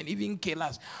times and even kill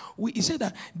us. He said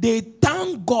that they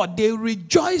thank God. They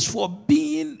rejoice for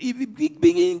being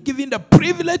given the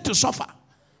privilege to suffer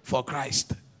for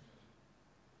Christ.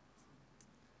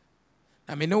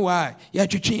 I mean, know why? Yeah,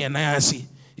 chuchi and I see.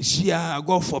 See,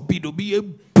 God forbid to be a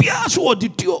bias or the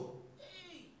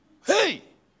hey,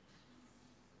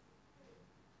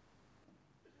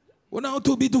 we're now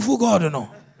too beautiful God, no.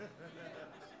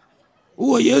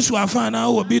 Oh, yes, we are fine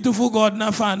now. Oh, beautiful God,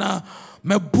 na fine now.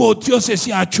 Me both you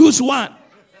say, I choose one.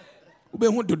 We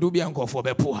want to do be uncle for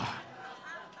the poor.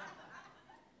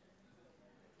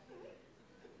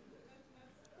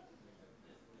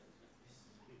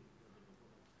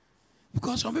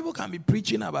 Because some people can be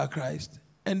preaching about Christ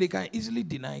and they can easily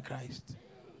deny Christ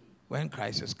when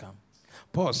Christ has come.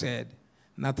 Paul said,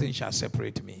 nothing shall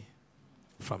separate me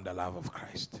from the love of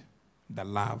Christ. The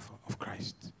love of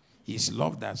Christ. He's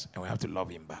loved us and we have to love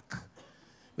him back.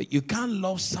 But you can't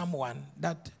love someone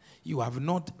that you have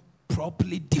not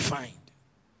properly defined.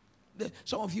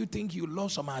 Some of you think you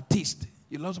love some artist.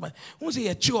 You love somebody. Who say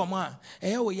a chioma?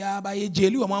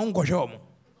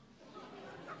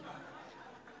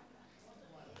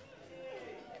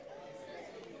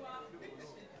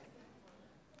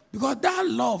 Because that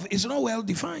love is not well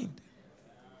defined.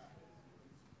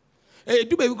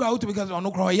 Do baby cry out because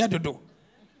no cry ya do.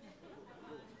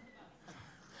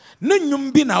 No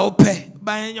nyum bi na ope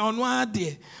ban ono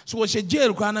ade so wo she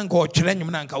jail kwa na nka o twere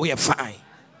nyum na nka we fine.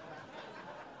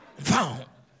 Found.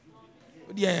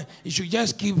 Yeah, you should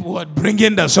just keep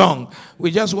bringing the song.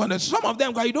 We just want to, some of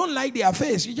them, you don't like their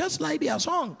face, you just like their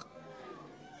song.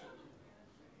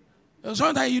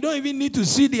 Sometimes you don't even need to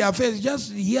see their face,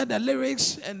 just hear the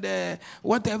lyrics and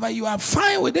whatever, you are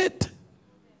fine with it.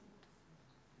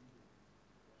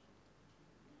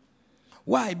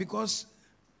 Why? Because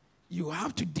you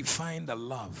have to define the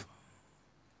love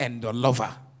and the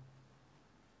lover.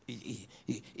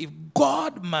 If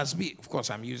God must be, of course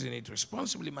I'm using it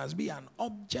responsibly, must be an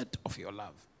object of your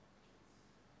love.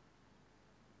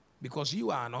 Because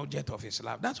you are an object of his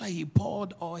love. That's why he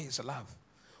poured all his love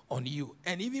on you.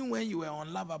 And even when you were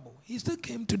unlovable, he still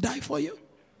came to die for you.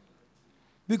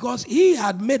 Because he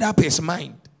had made up his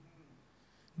mind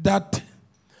that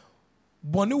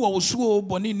he was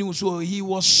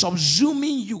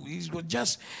subsuming you. He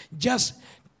was just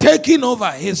taking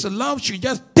over. His love should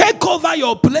just take over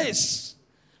your place.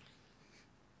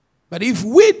 But if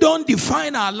we don't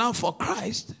define our love for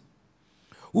Christ,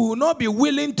 we will not be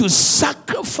willing to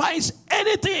sacrifice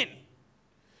anything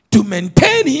to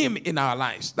maintain him in our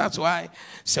lives. That's why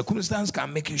circumstances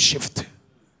can make you shift.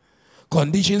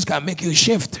 Conditions can make you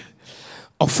shift.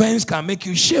 Offense can make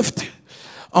you shift.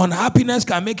 Unhappiness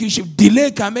can make you shift.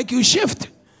 Delay can make you shift.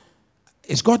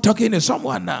 Is God talking to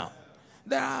someone now?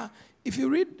 If you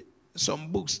read some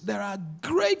books, there are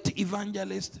great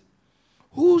evangelists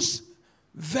whose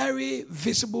very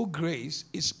visible grace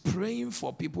is praying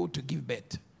for people to give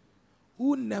birth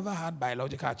who never had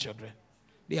biological children.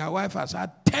 Their wife has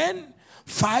had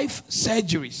 5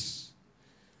 surgeries.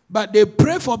 But they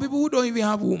pray for people who don't even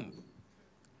have womb.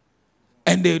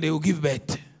 And they will give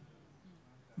birth.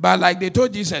 But like they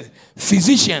told Jesus,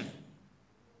 physician,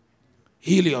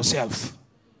 heal yourself.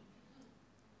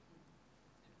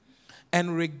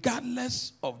 And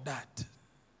regardless of that,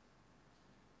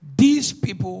 these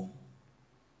people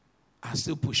are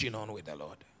still pushing on with the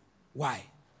Lord. Why?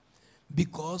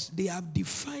 Because they have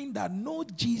defined that no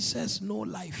Jesus, no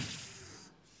life.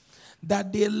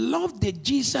 That they love the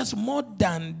Jesus more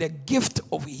than the gift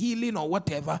of healing or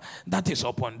whatever that is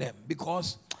upon them.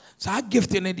 Because it's a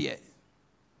gift in it.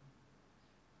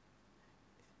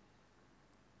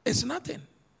 It's nothing.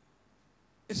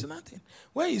 It's nothing.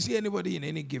 When you see anybody in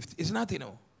any gift, it's nothing.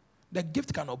 No. The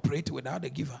gift can operate without the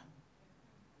giver.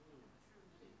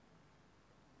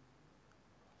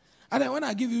 And then when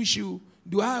I give you shoe,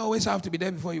 do I always have to be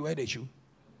there before you wear the shoe?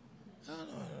 No.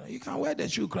 You can wear the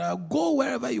shoe. Go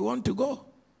wherever you want to go.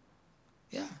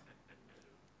 Yeah.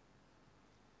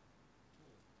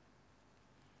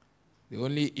 The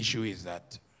only issue is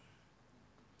that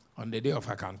on the day of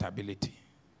accountability,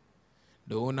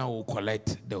 the owner will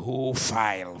collect the whole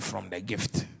file from the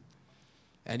gift.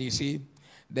 And you see,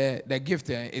 the gift,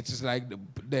 it's like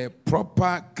the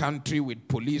proper country with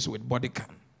police, with body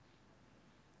cam.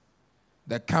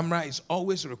 The camera is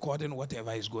always recording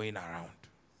whatever is going around.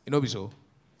 You know, so?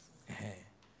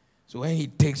 So when he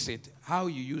takes it, how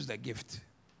you use the gift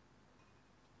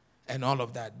and all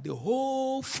of that, the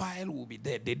whole file will be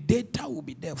there. The data will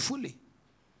be there fully.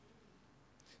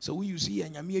 So when you see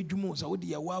so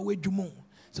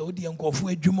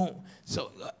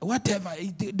whatever,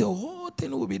 the whole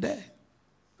thing will be there.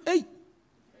 Hey.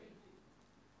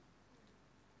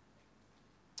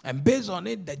 And based on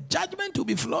it, the judgment will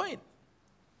be flowing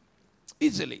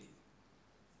easily.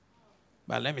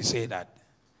 But let me say that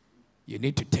you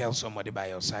need to tell somebody by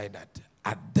your side that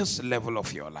at this level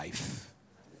of your life,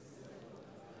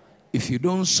 if you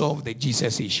don't solve the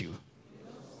Jesus issue,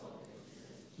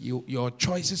 your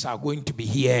choices are going to be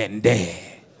here and there.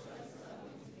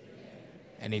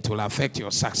 And it will affect your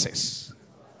success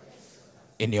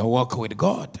in your walk with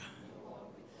God.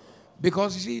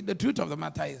 Because you see, the truth of the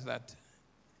matter is that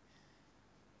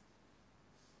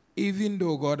even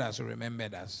though God has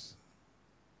remembered us,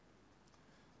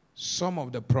 some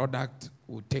of the product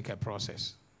will take a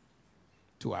process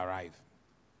to arrive.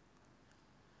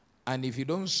 And if you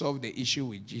don't solve the issue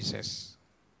with Jesus,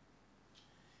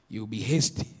 you'll be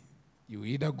hasty. You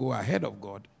either go ahead of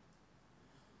God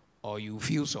or you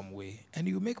feel some way and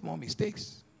you make more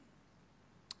mistakes.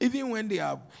 Even when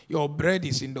your bread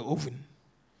is in the oven,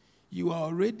 you are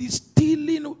already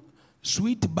stealing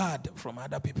sweet bad from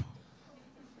other people.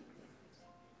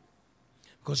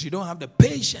 Because you don't have the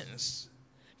patience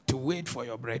to wait for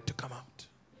your bread to come out.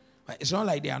 It's not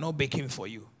like they are not baking for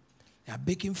you. They are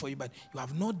baking for you, but you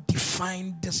have not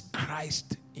defined this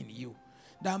Christ in you.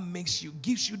 That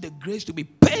gives you the grace to be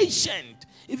patient,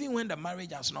 even when the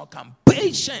marriage has not come.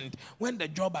 Patient when the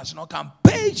job has not come.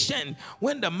 Patient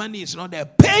when the money is not there.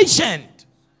 Patient.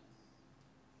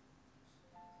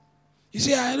 You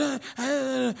see,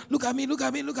 look at me.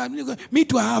 Me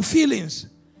too, I have feelings.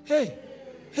 Hey,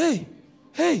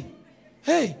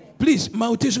 please,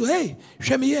 Mautisu, hey,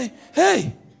 show me here.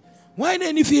 Hey, why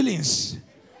any feelings?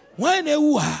 Why any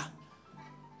uha?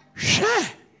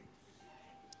 Share.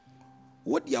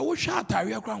 What you wish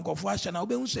Ataria Crank of Washington, I'll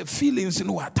be say feelings in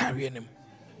Watarian.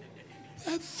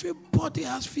 Everybody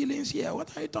has feelings here.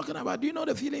 What are you talking about? Do you know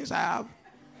the feelings I have?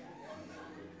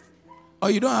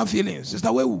 Or you don't have feelings?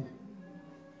 Sister, where?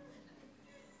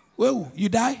 You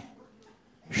die?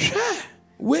 Share.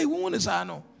 Where woman is I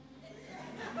know?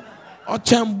 Or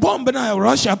can bomb now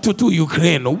Russia to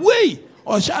Ukraine? Wait.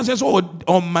 Or shall says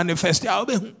on manifest.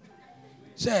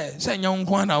 Say young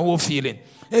one are feeling.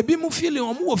 A be more feeling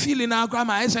or more feeling our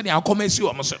grandma. I said, I'll come see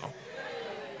you.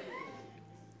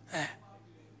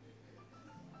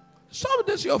 Some of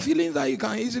this your feelings that you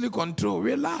can easily control.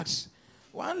 Relax.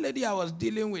 One lady I was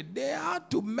dealing with, they had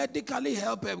to medically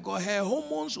help her because her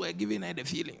hormones were giving her the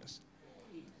feelings.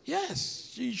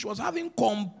 Yes, she was having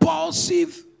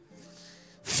compulsive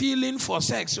feeling for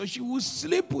sex. So she would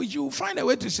sleep with you, find a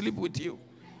way to sleep with you.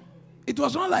 It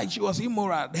was not like she was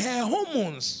immoral. Her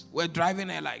hormones were driving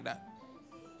her like that.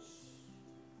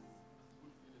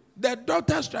 The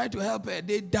doctors tried to help her.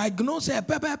 They diagnosed her.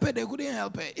 They couldn't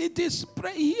help her. It is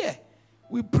pray here.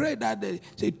 We pray that they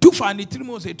say too far.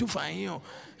 Say too far. And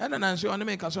then I say, "I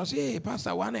make us say, hey,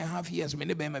 Pastor, 1.5 years.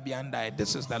 Many baby be undied.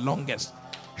 This is the longest."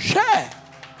 Share.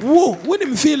 Whoa, with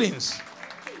them feelings.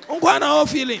 Our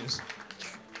feelings.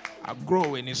 I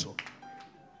grow in this.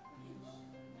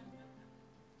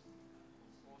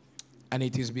 And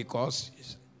it is because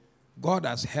God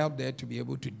has helped her to be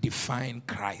able to define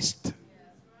Christ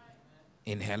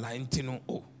in her life.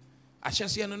 Oh, I shall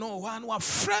say, no, one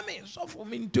was framing so for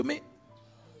me to me.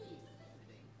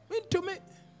 Into me.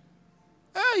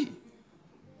 Hey.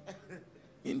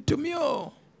 Into me,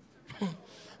 oh.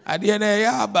 Adiene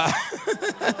yaba.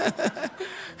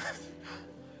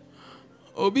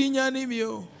 Obinyani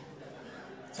mio.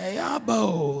 Yaba,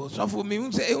 oh. So for me,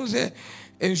 unse,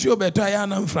 ensure better I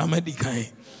am from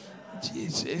Medicaid.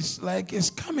 It's like it's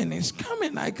coming.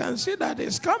 I can see that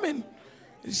it's coming.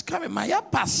 It's coming. My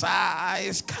pasa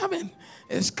is coming.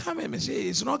 It's coming.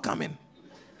 It's not coming.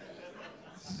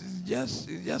 It's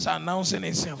just announcing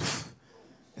itself.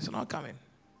 It's not coming.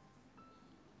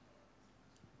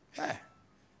 Yeah.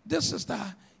 This sister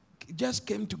just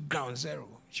came to ground zero.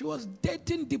 She was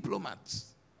dating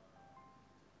diplomats.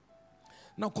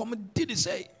 Now, come did he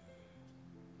say?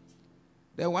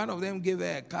 Then one of them gave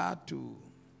her a car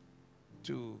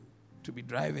to be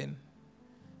driving.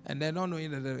 And then not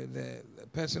knowing that the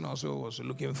person also was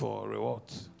looking for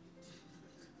rewards.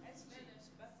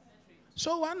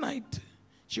 So one night,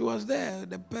 she was there,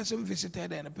 the person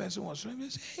visited her, and the person was trying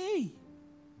to say, hey,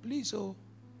 please,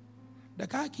 the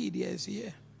car key there is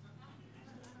here.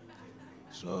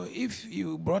 So if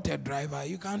you brought a driver,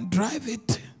 you can drive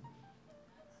it.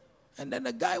 And then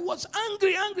the guy was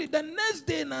angry. The next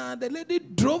day now, the lady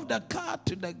drove the car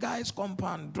to the guy's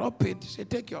compound, drop it. She said,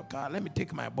 take your car, let me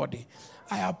take my body.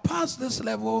 I have passed this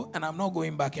level and I'm not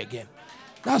going back again.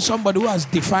 That's somebody who has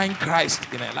defined Christ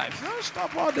in her life. Don't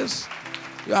stop all this.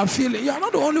 You are feeling. You are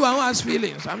not the only one who has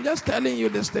feelings. I'm just telling you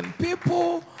this thing.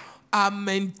 People are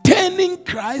maintaining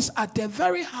Christ at a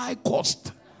very high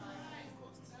cost.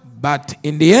 But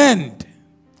in the end,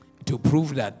 to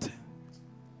prove that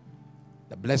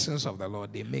the blessings of the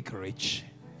Lord, they make rich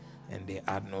and they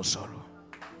add no sorrow.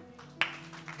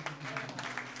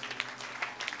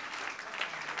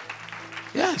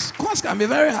 Yes, cost can be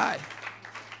very high.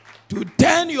 To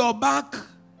turn your back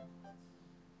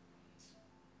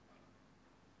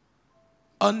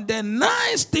on the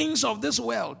nice things of this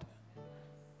world.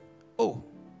 Oh,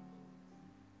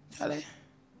 Charlie,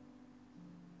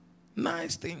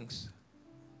 nice things.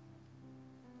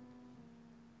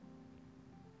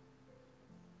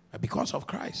 But because of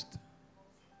Christ.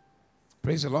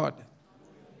 Praise the Lord.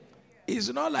 It's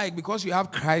not like because you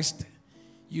have Christ,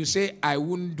 You say, I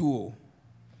won't do.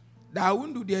 That I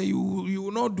won't do there, you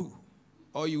will not do.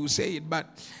 Or you will say it. But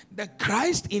the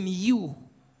Christ in you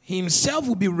himself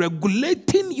will be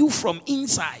regulating you from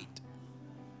inside.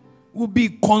 Will be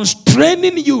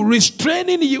constraining you,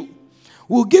 restraining you.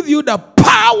 Will give you the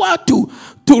power to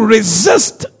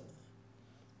resist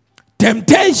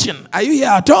temptation. Are you here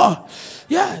at all?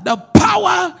 Yeah, the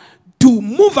power to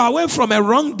move away from a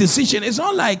wrong decision. It's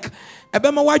not like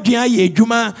no.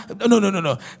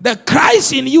 The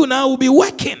Christ in you now will be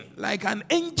working like an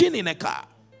engine in a car.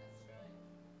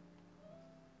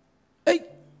 Hey.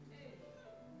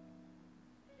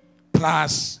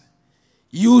 Plus,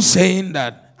 you saying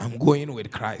that I'm going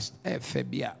with Christ. Hey,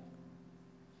 Fabia.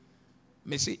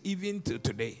 Me say even till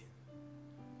today.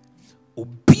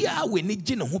 Obia we need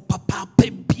jino ho papa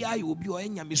pebia you obi o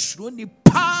nyame suro ni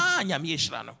pa nyame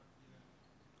ehira no.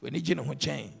 We need jino ho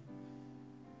chen.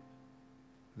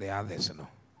 The others, you know.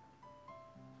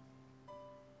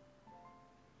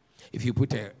 If you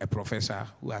put a professor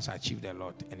who has achieved a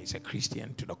lot and is a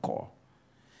Christian to the core,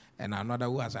 and another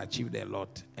who has achieved a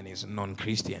lot and is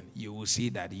non-Christian, you will see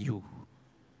that you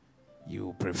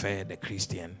prefer the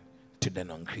Christian to the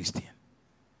non-Christian.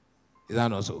 Is that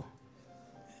not so?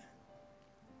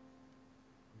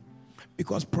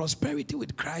 Because prosperity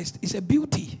with Christ is a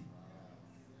beauty.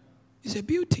 It's a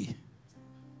beauty.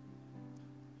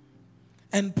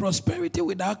 And prosperity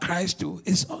without Christ too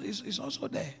is also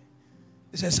there.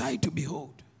 It's a sight to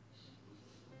behold.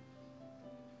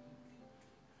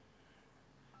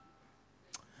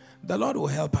 The Lord will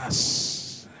help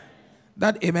us.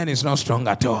 That amen is not strong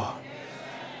at all.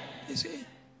 You see,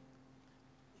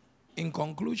 in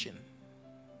conclusion,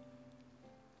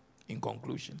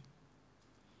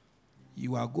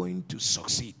 you are going to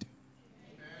succeed.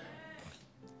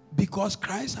 Because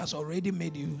Christ has already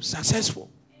made you successful.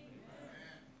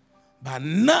 But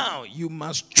now you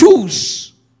must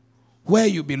choose where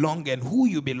you belong and who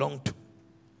you belong to.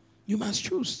 You must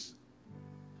choose.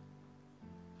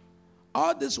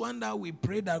 All this one that we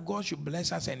pray that God should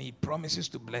bless us and He promises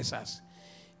to bless us,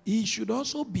 He should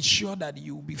also be sure that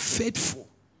you will be faithful.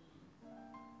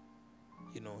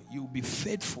 You know, you will be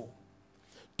faithful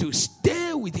to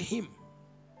stay with Him.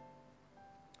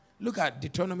 Look at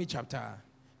Deuteronomy chapter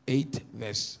 8,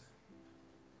 verse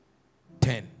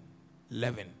 10,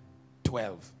 11.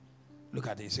 12. Look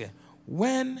at it. It says,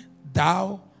 when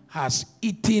thou hast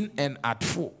eaten and art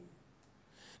full,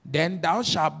 then thou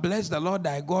shalt bless the Lord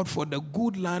thy God for the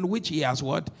good land which He has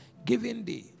what? Given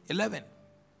thee. 11.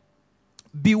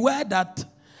 Beware that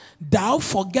thou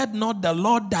forget not the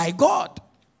Lord thy God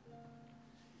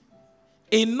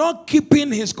in not keeping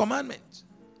His commandments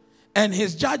and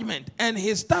His judgment and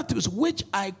His statutes which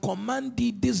I command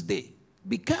thee this day.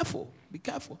 Be careful. Be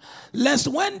careful. Lest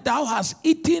when thou hast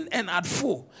eaten and art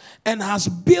full, and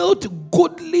hast built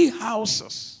goodly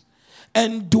houses,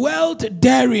 and dwelt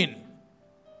therein.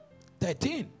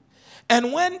 13.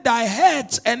 And when thy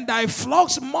herds and thy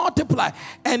flocks multiply,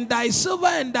 and thy silver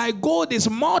and thy gold is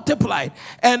multiplied,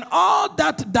 and all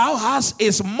that thou hast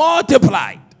is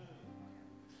multiplied,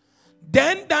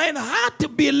 then thine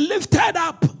heart be lifted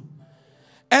up,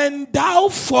 and thou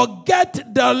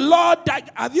forget the Lord.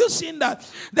 Have you seen that?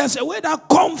 There's a way that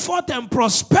comfort and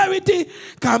prosperity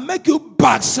can make you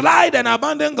backslide and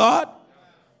abandon God.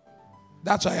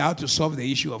 That's why I have to solve the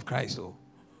issue of Christ. Though.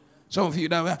 Some of you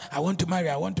that I want to marry.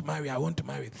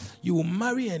 You will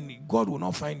marry and God will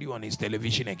not find you on His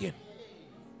television again.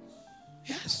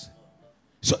 Yes.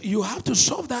 So you have to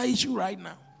solve that issue right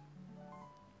now.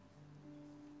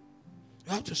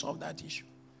 You have to solve that issue.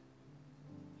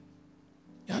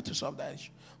 You have to solve that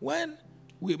issue. When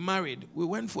we married, we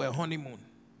went for a honeymoon.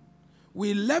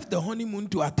 We left the honeymoon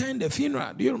to attend a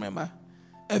funeral. Do you remember?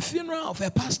 A funeral of a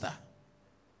pastor.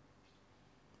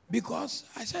 Because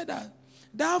I said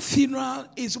that funeral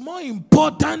is more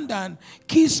important than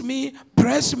kiss me,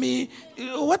 press me.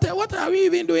 What are we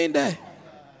even doing there?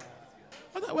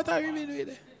 What are we even doing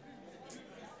there?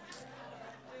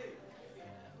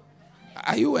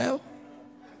 Are you well?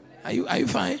 Are you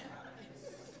fine?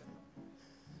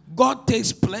 God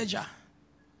takes pleasure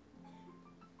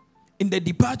in the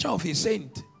departure of His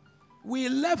saint. We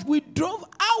drove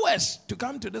hours to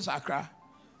come to this Accra.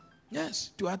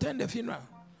 Yes, to attend the funeral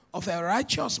of a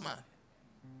righteous man.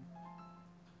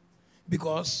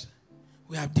 Because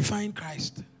we have defined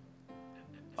Christ.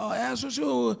 Oh, yeah,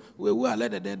 so we will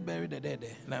let the dead bury the dead.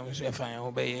 Now we say, fine,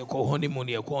 obey, call honeymoon,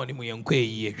 we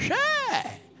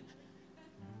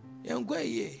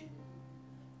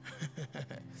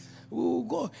will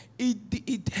go.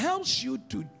 It helps you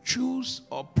to choose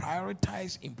or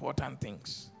prioritize important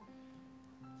things.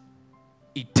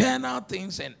 eternal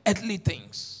things and earthly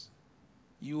things,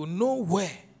 you know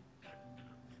where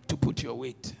to put your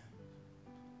weight.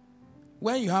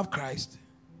 When you have Christ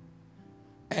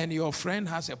and your friend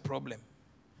has a problem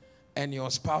and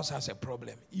your spouse has a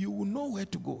problem, you will know where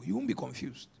to go. You won't be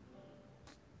confused.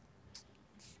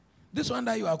 This one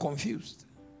that you are confused.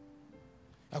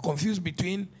 You are confused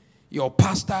between your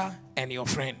pastor and your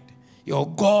friend, your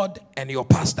God and your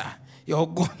pastor. Your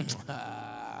God.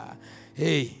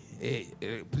 Hey,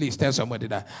 please tell somebody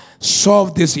that.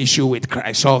 Solve this issue with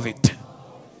Christ. Solve it.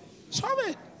 Solve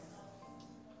it.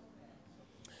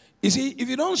 You see, if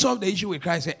you don't solve the issue with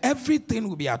Christ, everything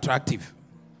will be attractive.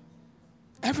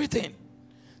 Everything.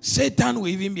 Satan will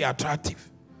even be attractive.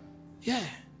 Yeah.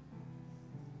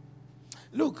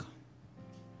 Look,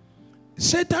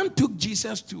 Satan took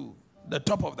Jesus to the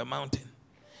top of the mountain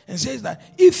and says that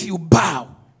if you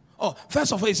bow,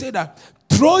 first of all, he said that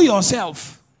throw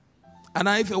yourself. And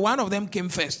if one of them came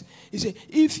first, he said,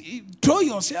 if you throw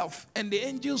yourself and the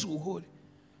angels will hold.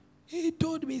 He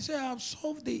told me, he said, I've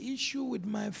solved the issue with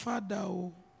my father.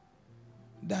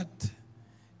 That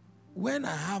when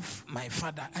I have my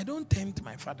father, I don't tempt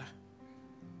my father.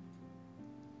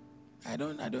 I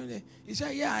don't. He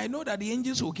said, yeah, I know that the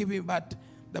angels will keep me, but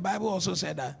the Bible also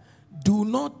said that do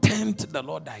not tempt the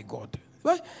Lord thy God.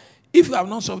 But if you have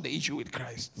not solved the issue with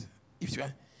Christ,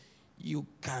 you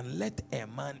can let a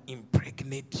man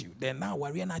impregnate you. Then now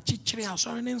worry and achichire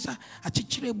asorenensa,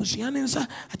 achichire busianensa,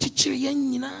 achichire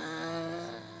yenina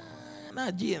na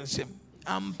GNSM.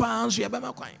 Ampanso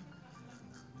yabema kwan.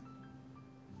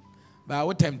 But I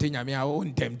would tempt him, I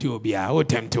won't tempt you, I would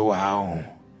tempt you.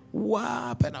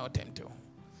 Wow, pen I would tempt you.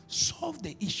 Solve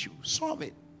the issue, solve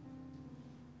it.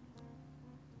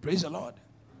 Praise the Lord.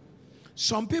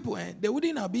 Some people, they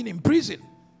wouldn't have been in prison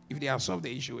if they have solved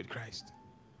the issue with Christ.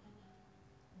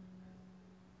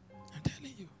 I'm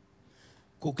telling you.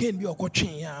 Cocaine be a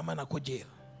coaching, I'm an a jail.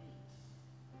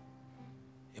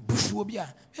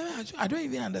 I don't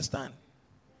even understand.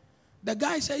 The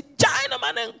guy said, China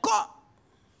manenko.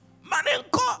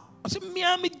 Manenko. I said,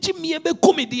 Miami Jimmy be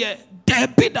comedy.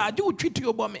 Debbie that you treat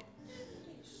your bommy.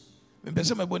 Me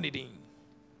pese me boni din.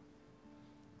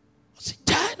 I said,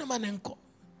 China manenko.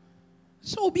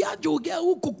 So be a joke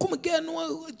who could come again.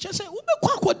 Just say, who be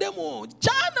quack demo?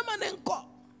 China manenko.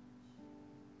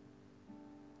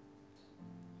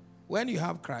 When you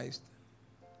have Christ,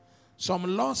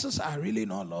 some losses are really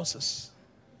not losses.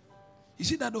 You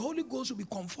see that the Holy Ghost will be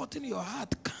comforting your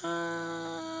heart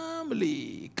calmly.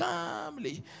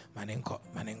 Manenko.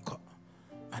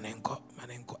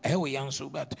 We answer,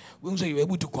 but we won't say you're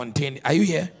able to contain. Are you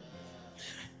here?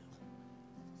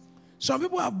 Some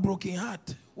people have broken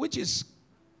heart, which is,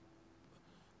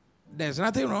 there's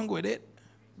nothing wrong with it,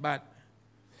 but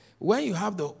when you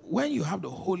have the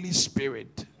Holy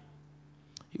Spirit,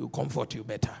 He will comfort you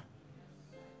better.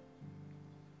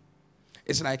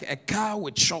 It's like a car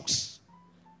with shocks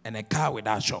and a car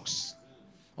without shocks.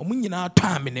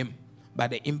 But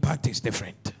the impact is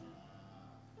different.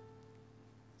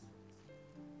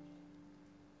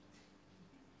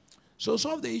 So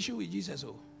solve the issue with Jesus.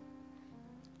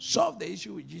 Solve the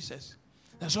issue with Jesus.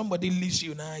 That somebody leaves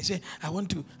you now. I say, I want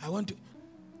to.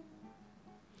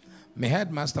 My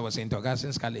headmaster was in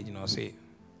Augustine College, say,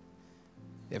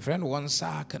 a friend wants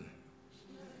second.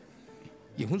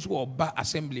 You who's back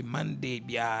assembly Monday,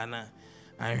 Biana,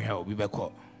 and will be back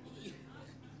up.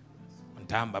 On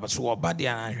time, but so bad,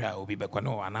 and I will be back.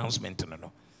 No announcement,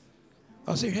 no.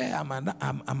 I say, hey,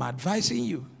 I'm advising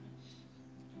you.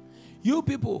 You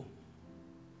people,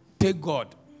 take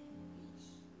God.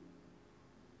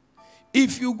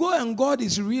 If you go and God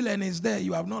is real and is there,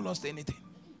 you have not lost anything.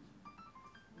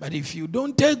 But if you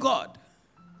don't take God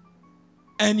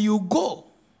and you go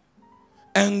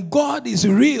and God is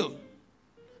real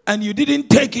and you didn't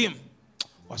take him,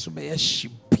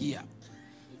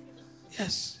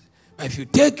 yes. But if you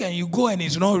take and you go and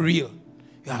it's not real,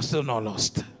 you are still not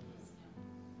lost.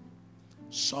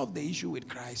 Solve the issue with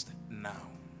Christ now.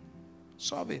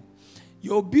 Solve it.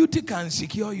 Your beauty can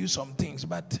secure you some things,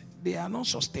 but they are not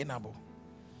sustainable.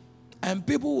 And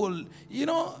people will,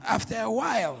 after a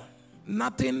while,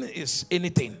 nothing is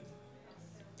anything.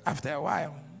 After a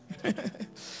while.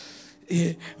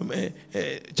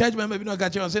 Church member, you know,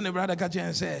 catch you and say, brother, catch you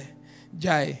and say,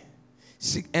 Jai,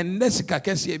 and let's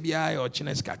kakesi ABI or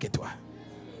Chines kaketwa.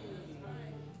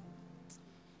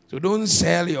 So don't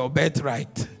sell your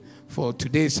birthright for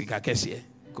today's kakesi,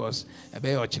 because a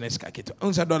bay or Chines kaketwa.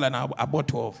 $1 now, I bought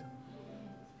 12.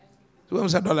 So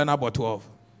 $1 now, I bought 12.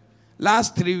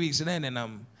 Last 3 weeks, then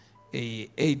I'm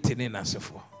 18 in as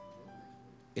for.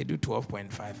 I do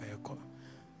 12.5.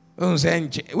 When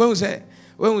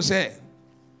we say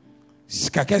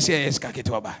Skakesi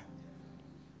skaketoba.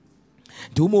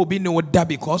 Tumo be no da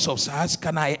because of sas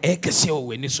can I ekesio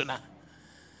when isuna.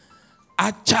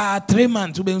 Acha 3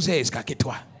 months to be say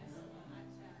skaketwa.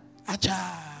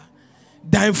 Acha.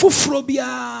 Dan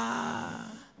fufrobia.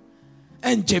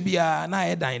 Enjebia na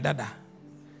edan dada.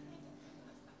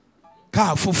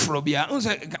 Car fufrobia.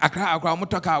 Unse akra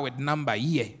motoka with number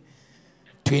year.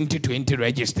 2020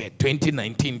 registered,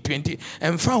 2019, 20,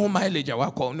 and found mileage.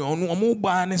 No,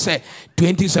 say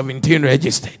 2017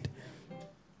 registered.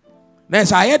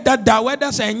 Yes, I had that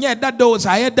whether saying yeah, that those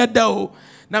I had that though.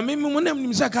 Now, Mimi Munem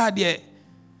Nimsaka, dear,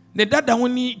 the dada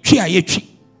only chia yechi,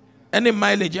 and the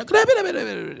mileage.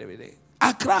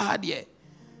 Accra had ye.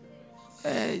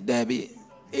 Debbie,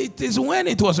 it is when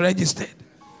it was registered.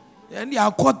 And you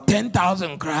caught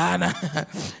 10,000 krana.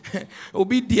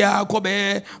 Obi dia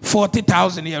kobe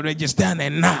 40,000 you register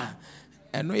and na.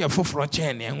 And no you for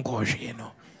chain and gosh, you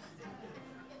know.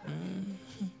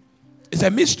 It's a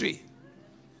mystery.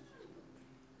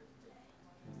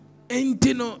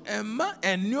 Entino emma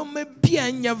and you may be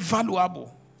anya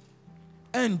valuable.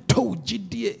 And to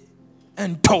GDA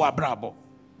and to abrabo.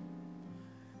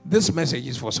 This message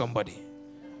is for somebody.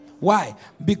 Why?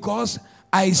 Because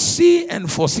I see and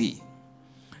foresee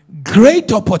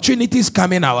great opportunities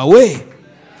coming our way.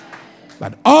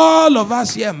 But all of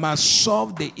us here must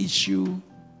solve the issue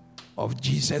of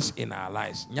Jesus in our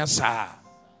lives. Nyasa.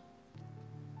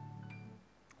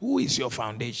 Who is your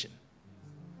foundation?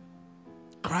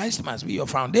 Christ must be your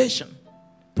foundation.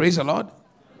 Praise the Lord.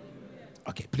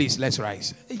 Okay, please, let's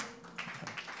rise. Hey.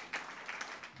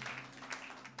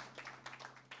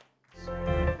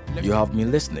 You have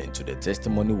been listening to the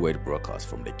Testimony Word broadcast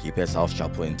from the Keepers House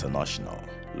Chapel International,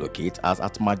 located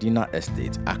at Madina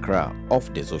Estate, Accra,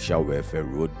 off the Social Welfare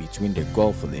Road between the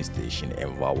Gulf Filling Station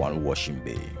and Vawan Washing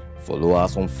Bay. Follow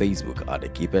us on Facebook at the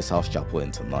Keepers House Chapel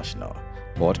International,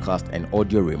 podcast and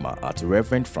audio rema at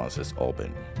Reverend Francis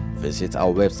Alban. Visit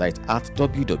our website at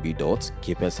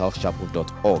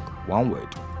www.keepershousechapel.org, one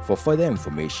word. For further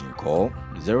information, call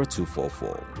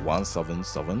 0244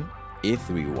 177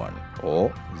 831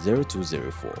 or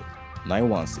 0204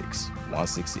 916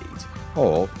 168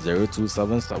 or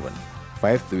 0277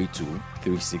 532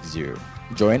 360.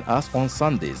 Join us on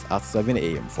Sundays at 7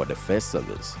 a.m. for the first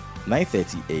service,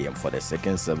 9:30 a.m. for the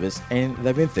second service, and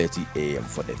 11:30 a.m.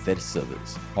 for the third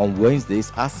service. On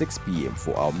Wednesdays at 6 p.m.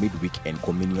 for our midweek and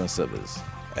communion service,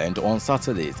 and on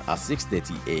Saturdays at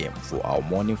 6:30 a.m. for our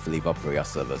morning flavor prayer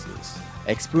services.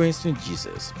 Experiencing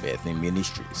Jesus Birthing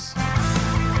Ministries.